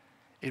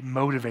 it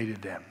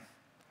motivated them,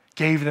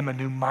 gave them a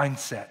new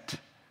mindset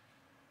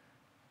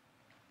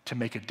to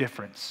make a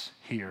difference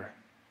here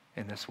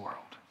in this world.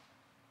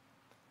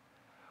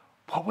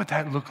 What would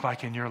that look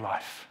like in your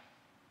life?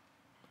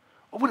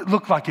 What would it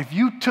look like if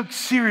you took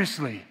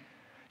seriously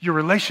your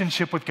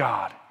relationship with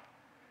God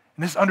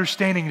and this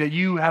understanding that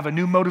you have a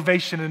new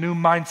motivation, a new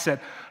mindset?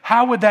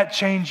 How would that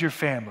change your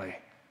family?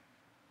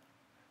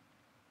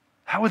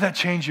 How would that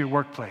change your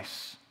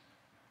workplace?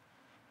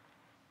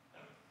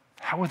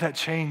 How would that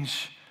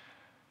change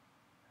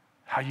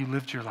how you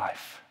lived your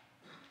life?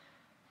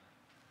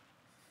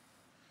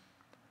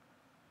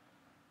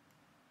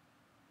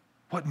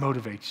 What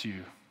motivates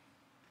you?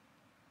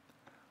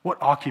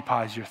 What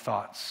occupies your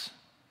thoughts?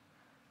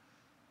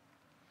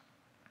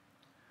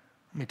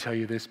 Let me tell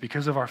you this,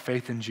 because of our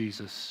faith in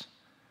Jesus,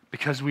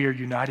 because we are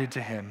united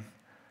to him,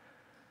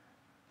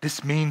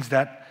 this means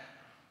that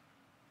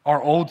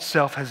our old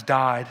self has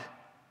died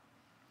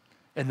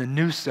and the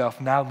new self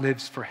now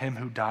lives for him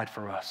who died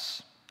for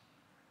us.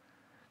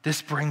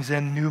 This brings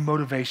in new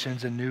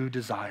motivations and new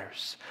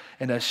desires.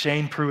 And as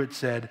Shane Pruitt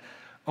said,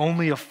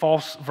 only a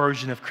false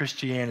version of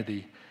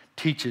Christianity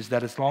teaches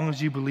that as long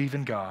as you believe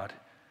in God,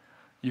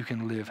 you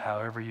can live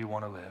however you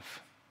want to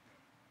live.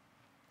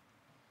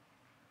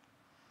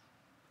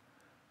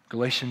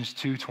 Galatians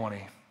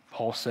 2:20,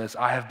 Paul says,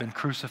 I have been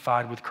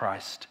crucified with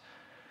Christ.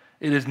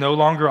 It is no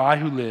longer I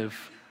who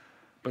live,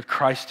 but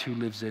Christ who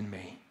lives in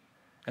me.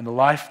 And the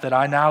life that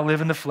I now live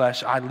in the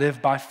flesh, I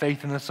live by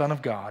faith in the Son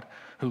of God,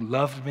 who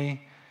loved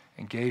me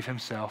and gave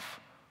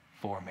himself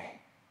for me.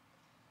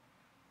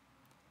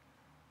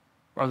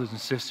 Brothers and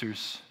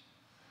sisters,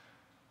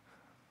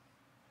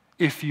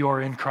 if you are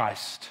in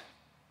Christ,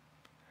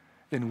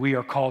 then we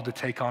are called to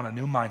take on a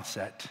new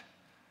mindset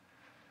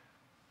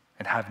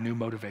and have new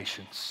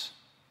motivations.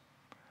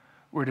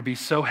 We're to be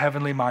so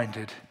heavenly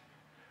minded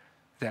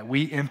that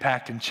we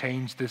impact and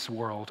change this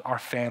world, our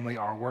family,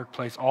 our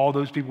workplace, all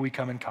those people we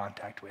come in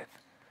contact with.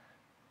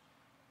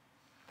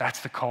 That's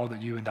the call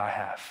that you and I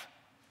have.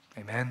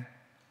 Amen?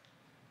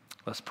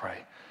 Let's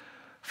pray.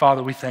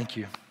 Father, we thank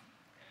you.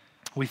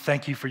 We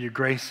thank you for your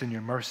grace and your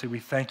mercy. We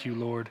thank you,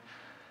 Lord,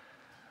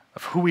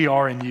 of who we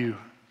are in you.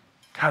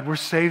 God, we're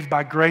saved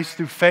by grace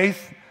through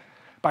faith,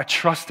 by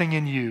trusting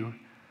in you.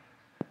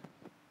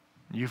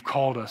 You've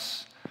called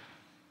us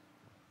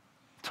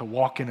to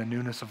walk in a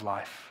newness of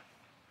life,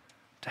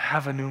 to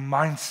have a new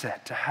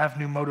mindset, to have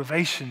new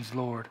motivations,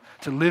 Lord,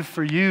 to live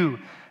for you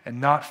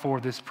and not for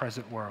this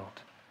present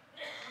world.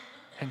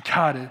 And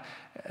God,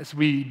 as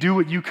we do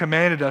what you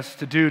commanded us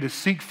to do, to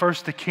seek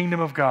first the kingdom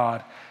of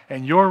God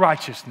and your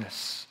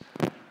righteousness,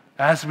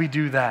 as we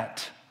do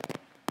that,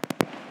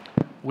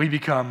 we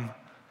become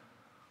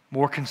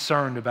more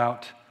concerned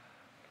about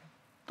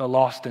the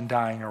lost and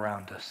dying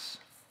around us.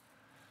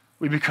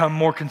 We become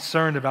more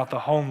concerned about the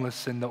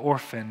homeless and the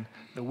orphan,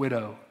 the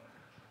widow.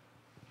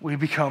 We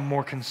become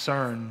more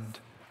concerned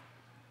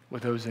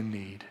with those in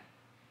need.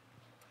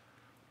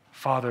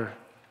 Father,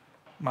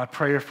 my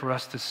prayer for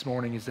us this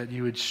morning is that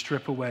you would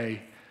strip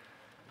away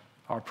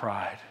our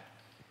pride.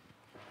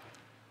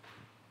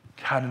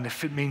 God, and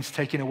if it means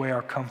taking away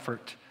our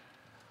comfort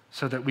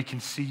so that we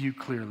can see you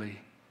clearly,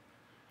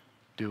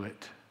 do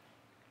it.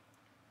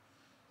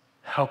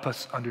 Help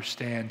us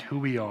understand who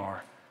we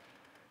are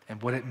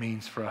and what it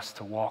means for us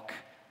to walk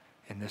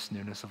in this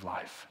newness of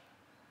life.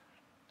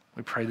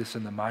 We pray this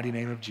in the mighty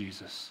name of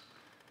Jesus.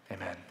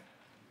 Amen.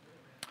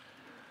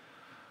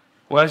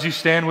 Well, as you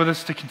stand with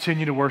us to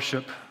continue to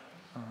worship,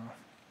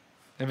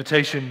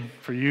 invitation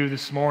for you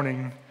this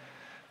morning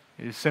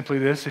is simply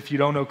this. If you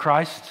don't know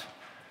Christ,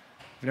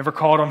 you've never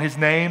called on his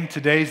name,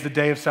 today's the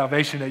day of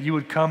salvation, that you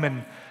would come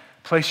and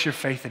place your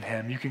faith in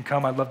him. You can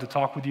come. I'd love to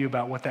talk with you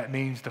about what that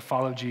means to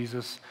follow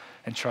Jesus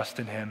and trust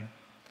in him.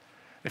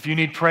 If you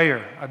need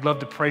prayer, I'd love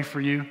to pray for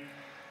you.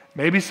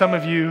 Maybe some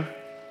of you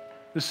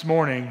this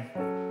morning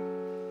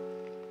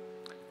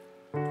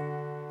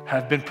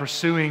have been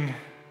pursuing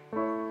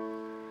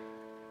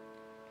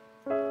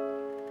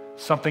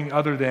something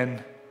other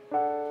than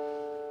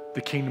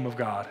the kingdom of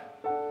God.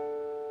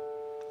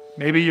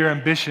 Maybe your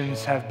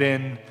ambitions have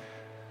been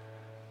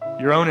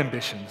your own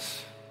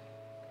ambitions.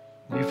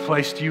 You've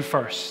placed you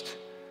first.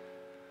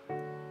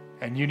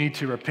 And you need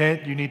to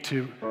repent. You need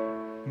to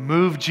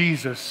move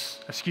Jesus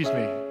to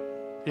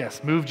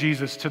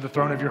the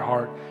throne of your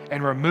heart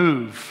and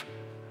remove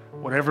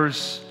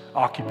whatever's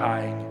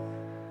occupying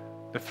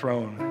the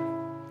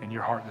throne in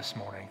your heart this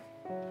morning.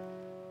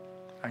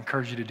 I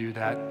encourage you to do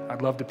that.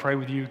 I'd love to pray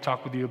with you,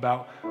 talk with you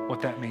about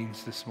what that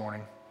means this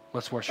morning.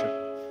 Let's worship.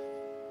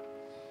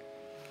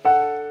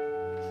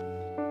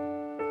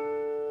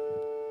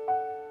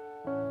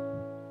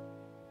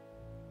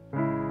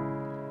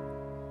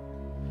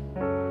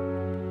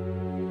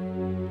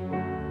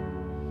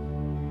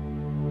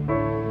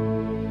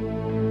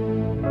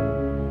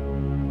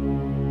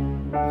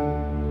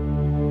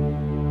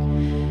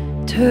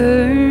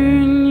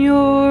 Turn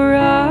your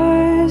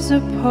eyes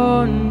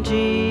upon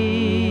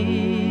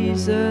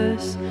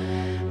Jesus.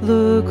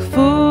 Look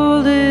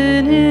full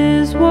in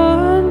his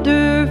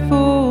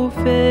wonderful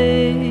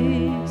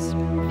face,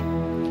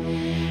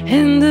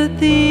 and the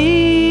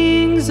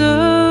things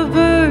of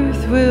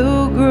earth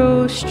will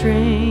grow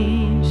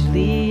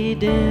strangely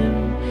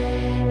dim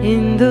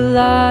in the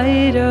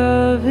light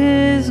of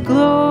his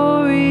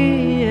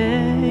glory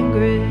and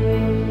grace.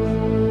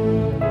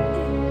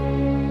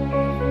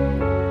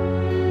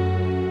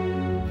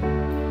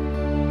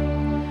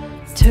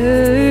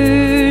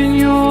 Turn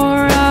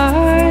your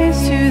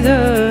eyes to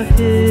the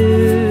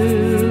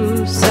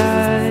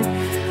hillside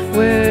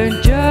where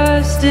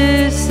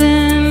justice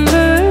and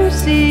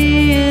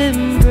mercy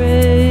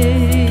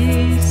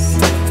embrace.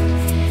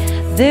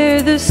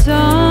 There the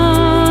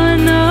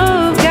Son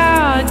of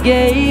God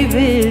gave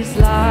his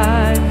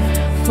life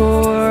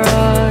for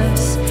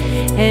us,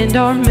 and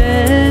our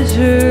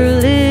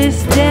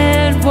measureless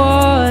debt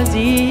was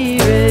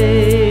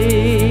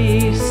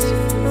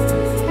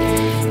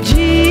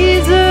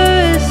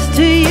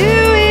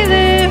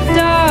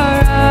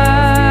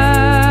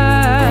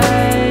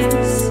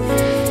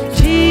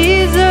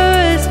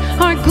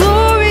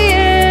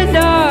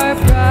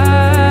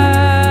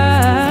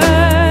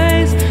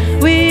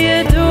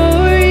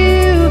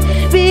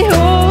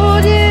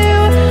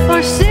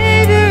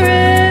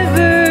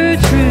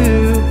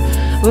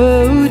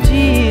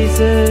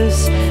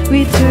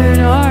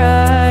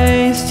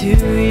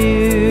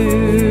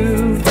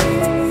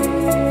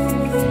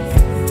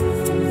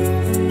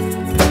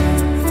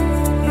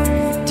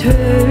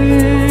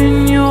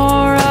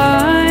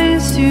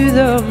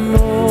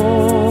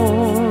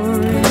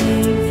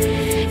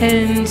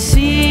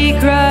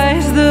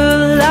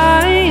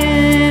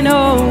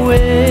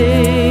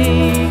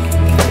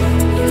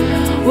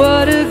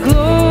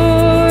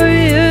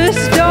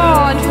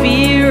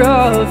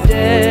of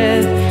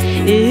death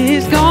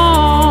is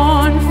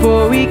gone,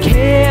 for we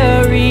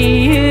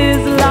carry his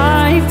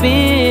life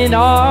in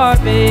our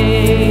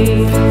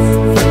veins.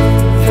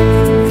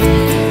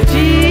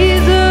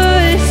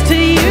 Jesus, to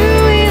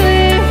you we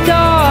lift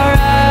our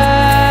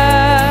eyes.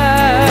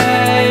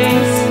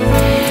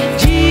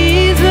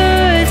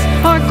 Jesus,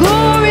 our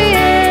glory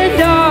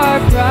and our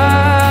prize.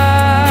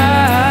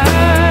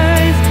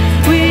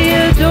 We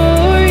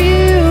adore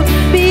you,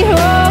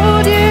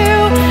 behold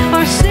you,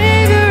 our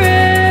Savior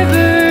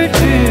ever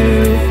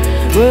true.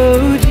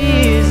 Oh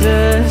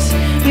Jesus,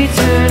 we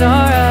turn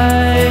our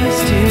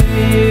eyes to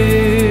you.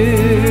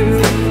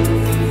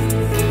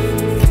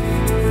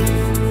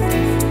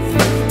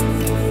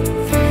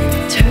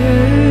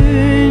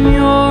 Turn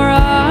your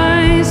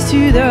eyes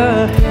to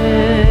the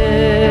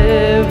heavens.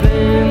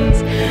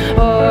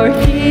 Our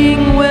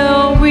King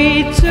will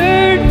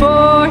return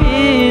for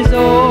his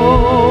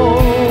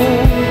own.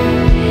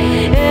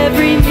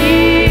 Every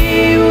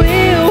knee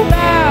will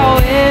bow,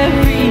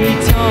 every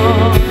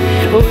tongue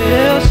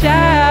will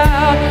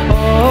shout,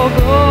 all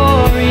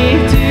glory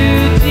to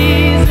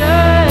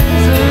Jesus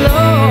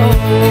alone.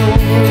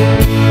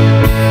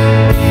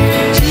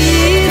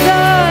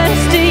 Jesus,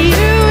 to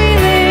you we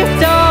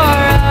lift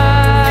our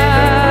eyes.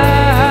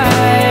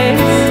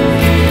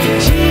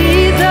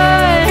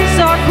 Jesus,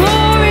 our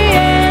glory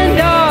and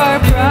our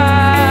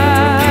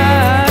prize.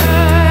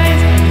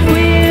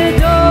 We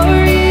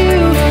adore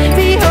you,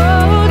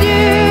 behold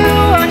you,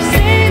 our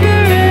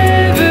Savior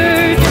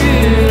ever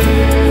true.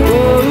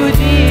 Oh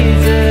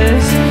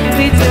Jesus,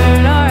 we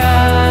turn our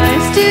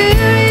eyes to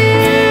you.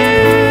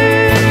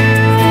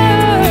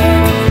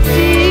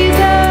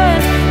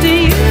 Jesus, to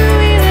you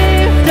we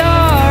lift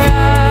our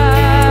eyes.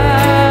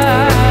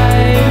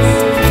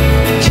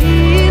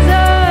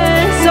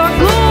 Jesus, our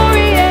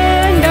glory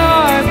and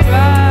our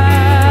prize.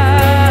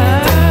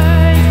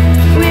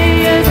 We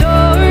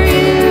adore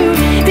you,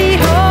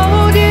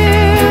 behold you,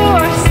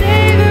 our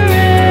Savior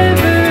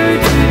ever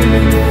true.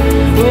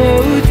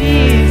 Oh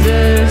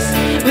Jesus,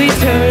 we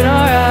turn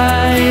our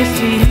eyes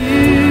to you.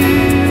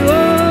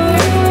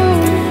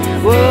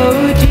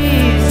 Oh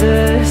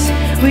Jesus,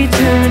 we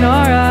turn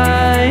our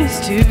eyes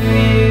to you.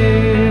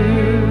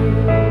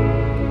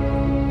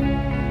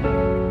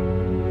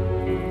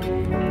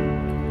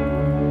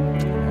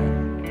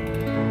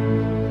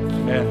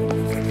 Amen.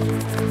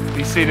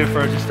 Be seated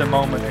for just a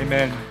moment.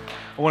 Amen.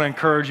 I want to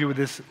encourage you with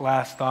this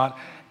last thought.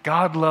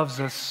 God loves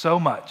us so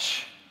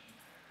much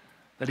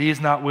that he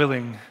is not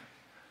willing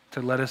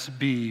to let us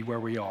be where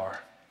we are.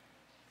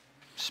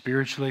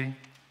 Spiritually,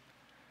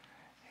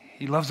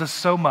 he loves us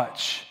so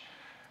much,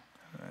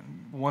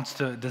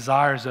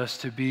 desires us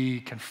to be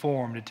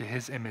conformed into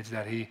his image,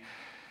 that he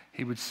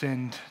would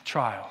send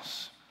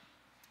trials.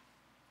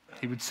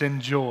 He would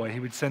send joy. He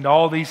would send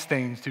all these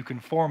things to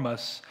conform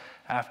us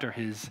after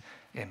his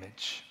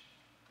image.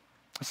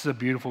 This is a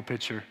beautiful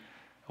picture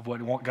of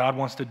what God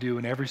wants to do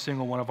in every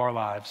single one of our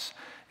lives,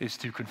 is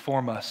to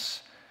conform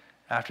us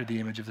after the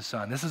image of the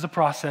Son. This is a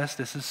process.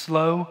 This is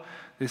slow.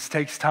 This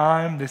takes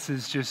time. This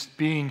is just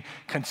being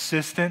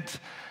consistent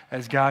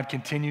as God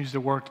continues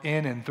to work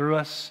in and through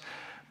us.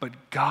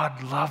 But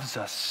God loves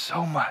us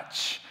so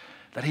much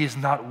that he is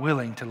not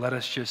willing to let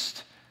us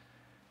just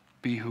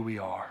be who we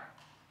are.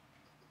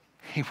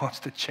 He wants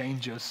to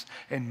change us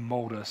and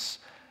mold us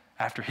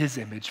after his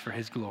image for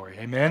his glory.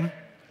 Amen?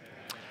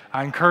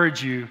 I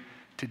encourage you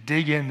to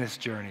dig in this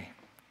journey.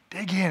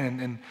 Dig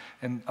in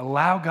and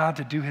allow God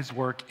to do his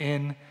work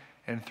in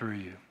and through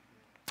you.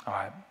 All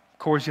right.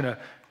 Corey's going to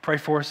pray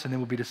for us, and then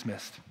we'll be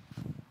dismissed.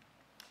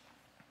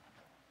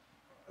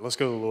 Let's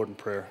go to the Lord in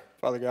prayer.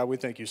 Father God, we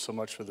thank you so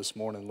much for this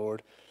morning,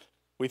 Lord.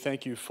 We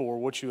thank you for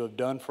what you have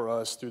done for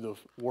us through the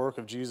work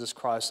of Jesus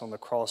Christ on the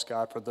cross,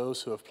 God. For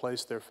those who have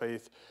placed their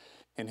faith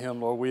in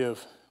him, Lord,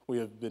 we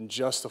have been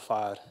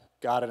justified,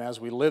 God. And as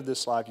we live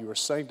this life, you are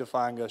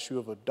sanctifying us. You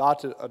have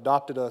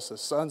adopted us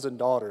as sons and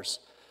daughters,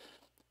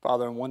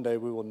 Father. And one day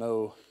we will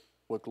know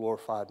what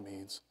glorified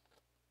means,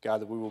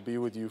 God, that we will be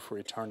with you for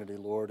eternity,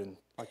 Lord. And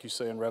like you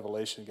say in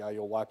Revelation, God,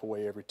 you'll wipe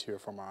away every tear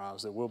from our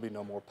eyes. There will be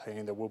no more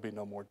pain. There will be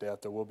no more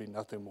death. There will be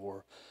nothing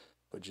more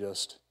but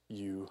just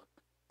you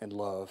and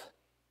love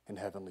and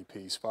heavenly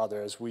peace.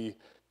 Father, as we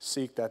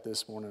seek that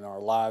this morning in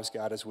our lives,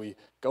 God, as we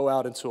go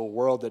out into a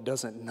world that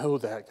doesn't know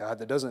that, God,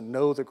 that doesn't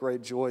know the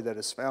great joy that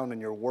is found in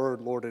your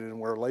word, Lord, and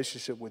in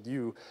relationship with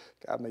you,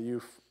 God, may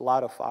you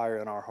light a fire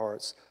in our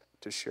hearts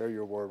to share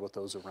your word with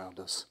those around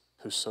us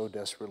who so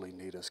desperately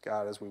need us.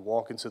 God, as we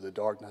walk into the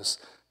darkness,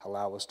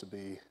 allow us to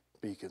be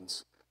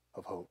beacons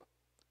of hope.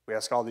 We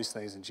ask all these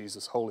things in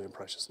Jesus' holy and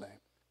precious name.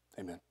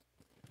 Amen.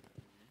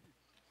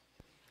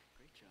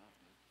 Great job,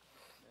 man.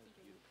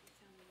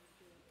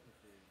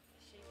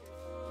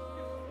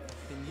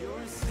 And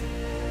your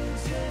sin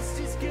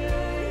just as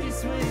good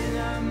as when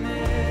I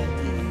met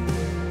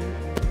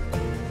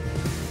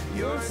you.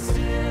 Your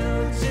sin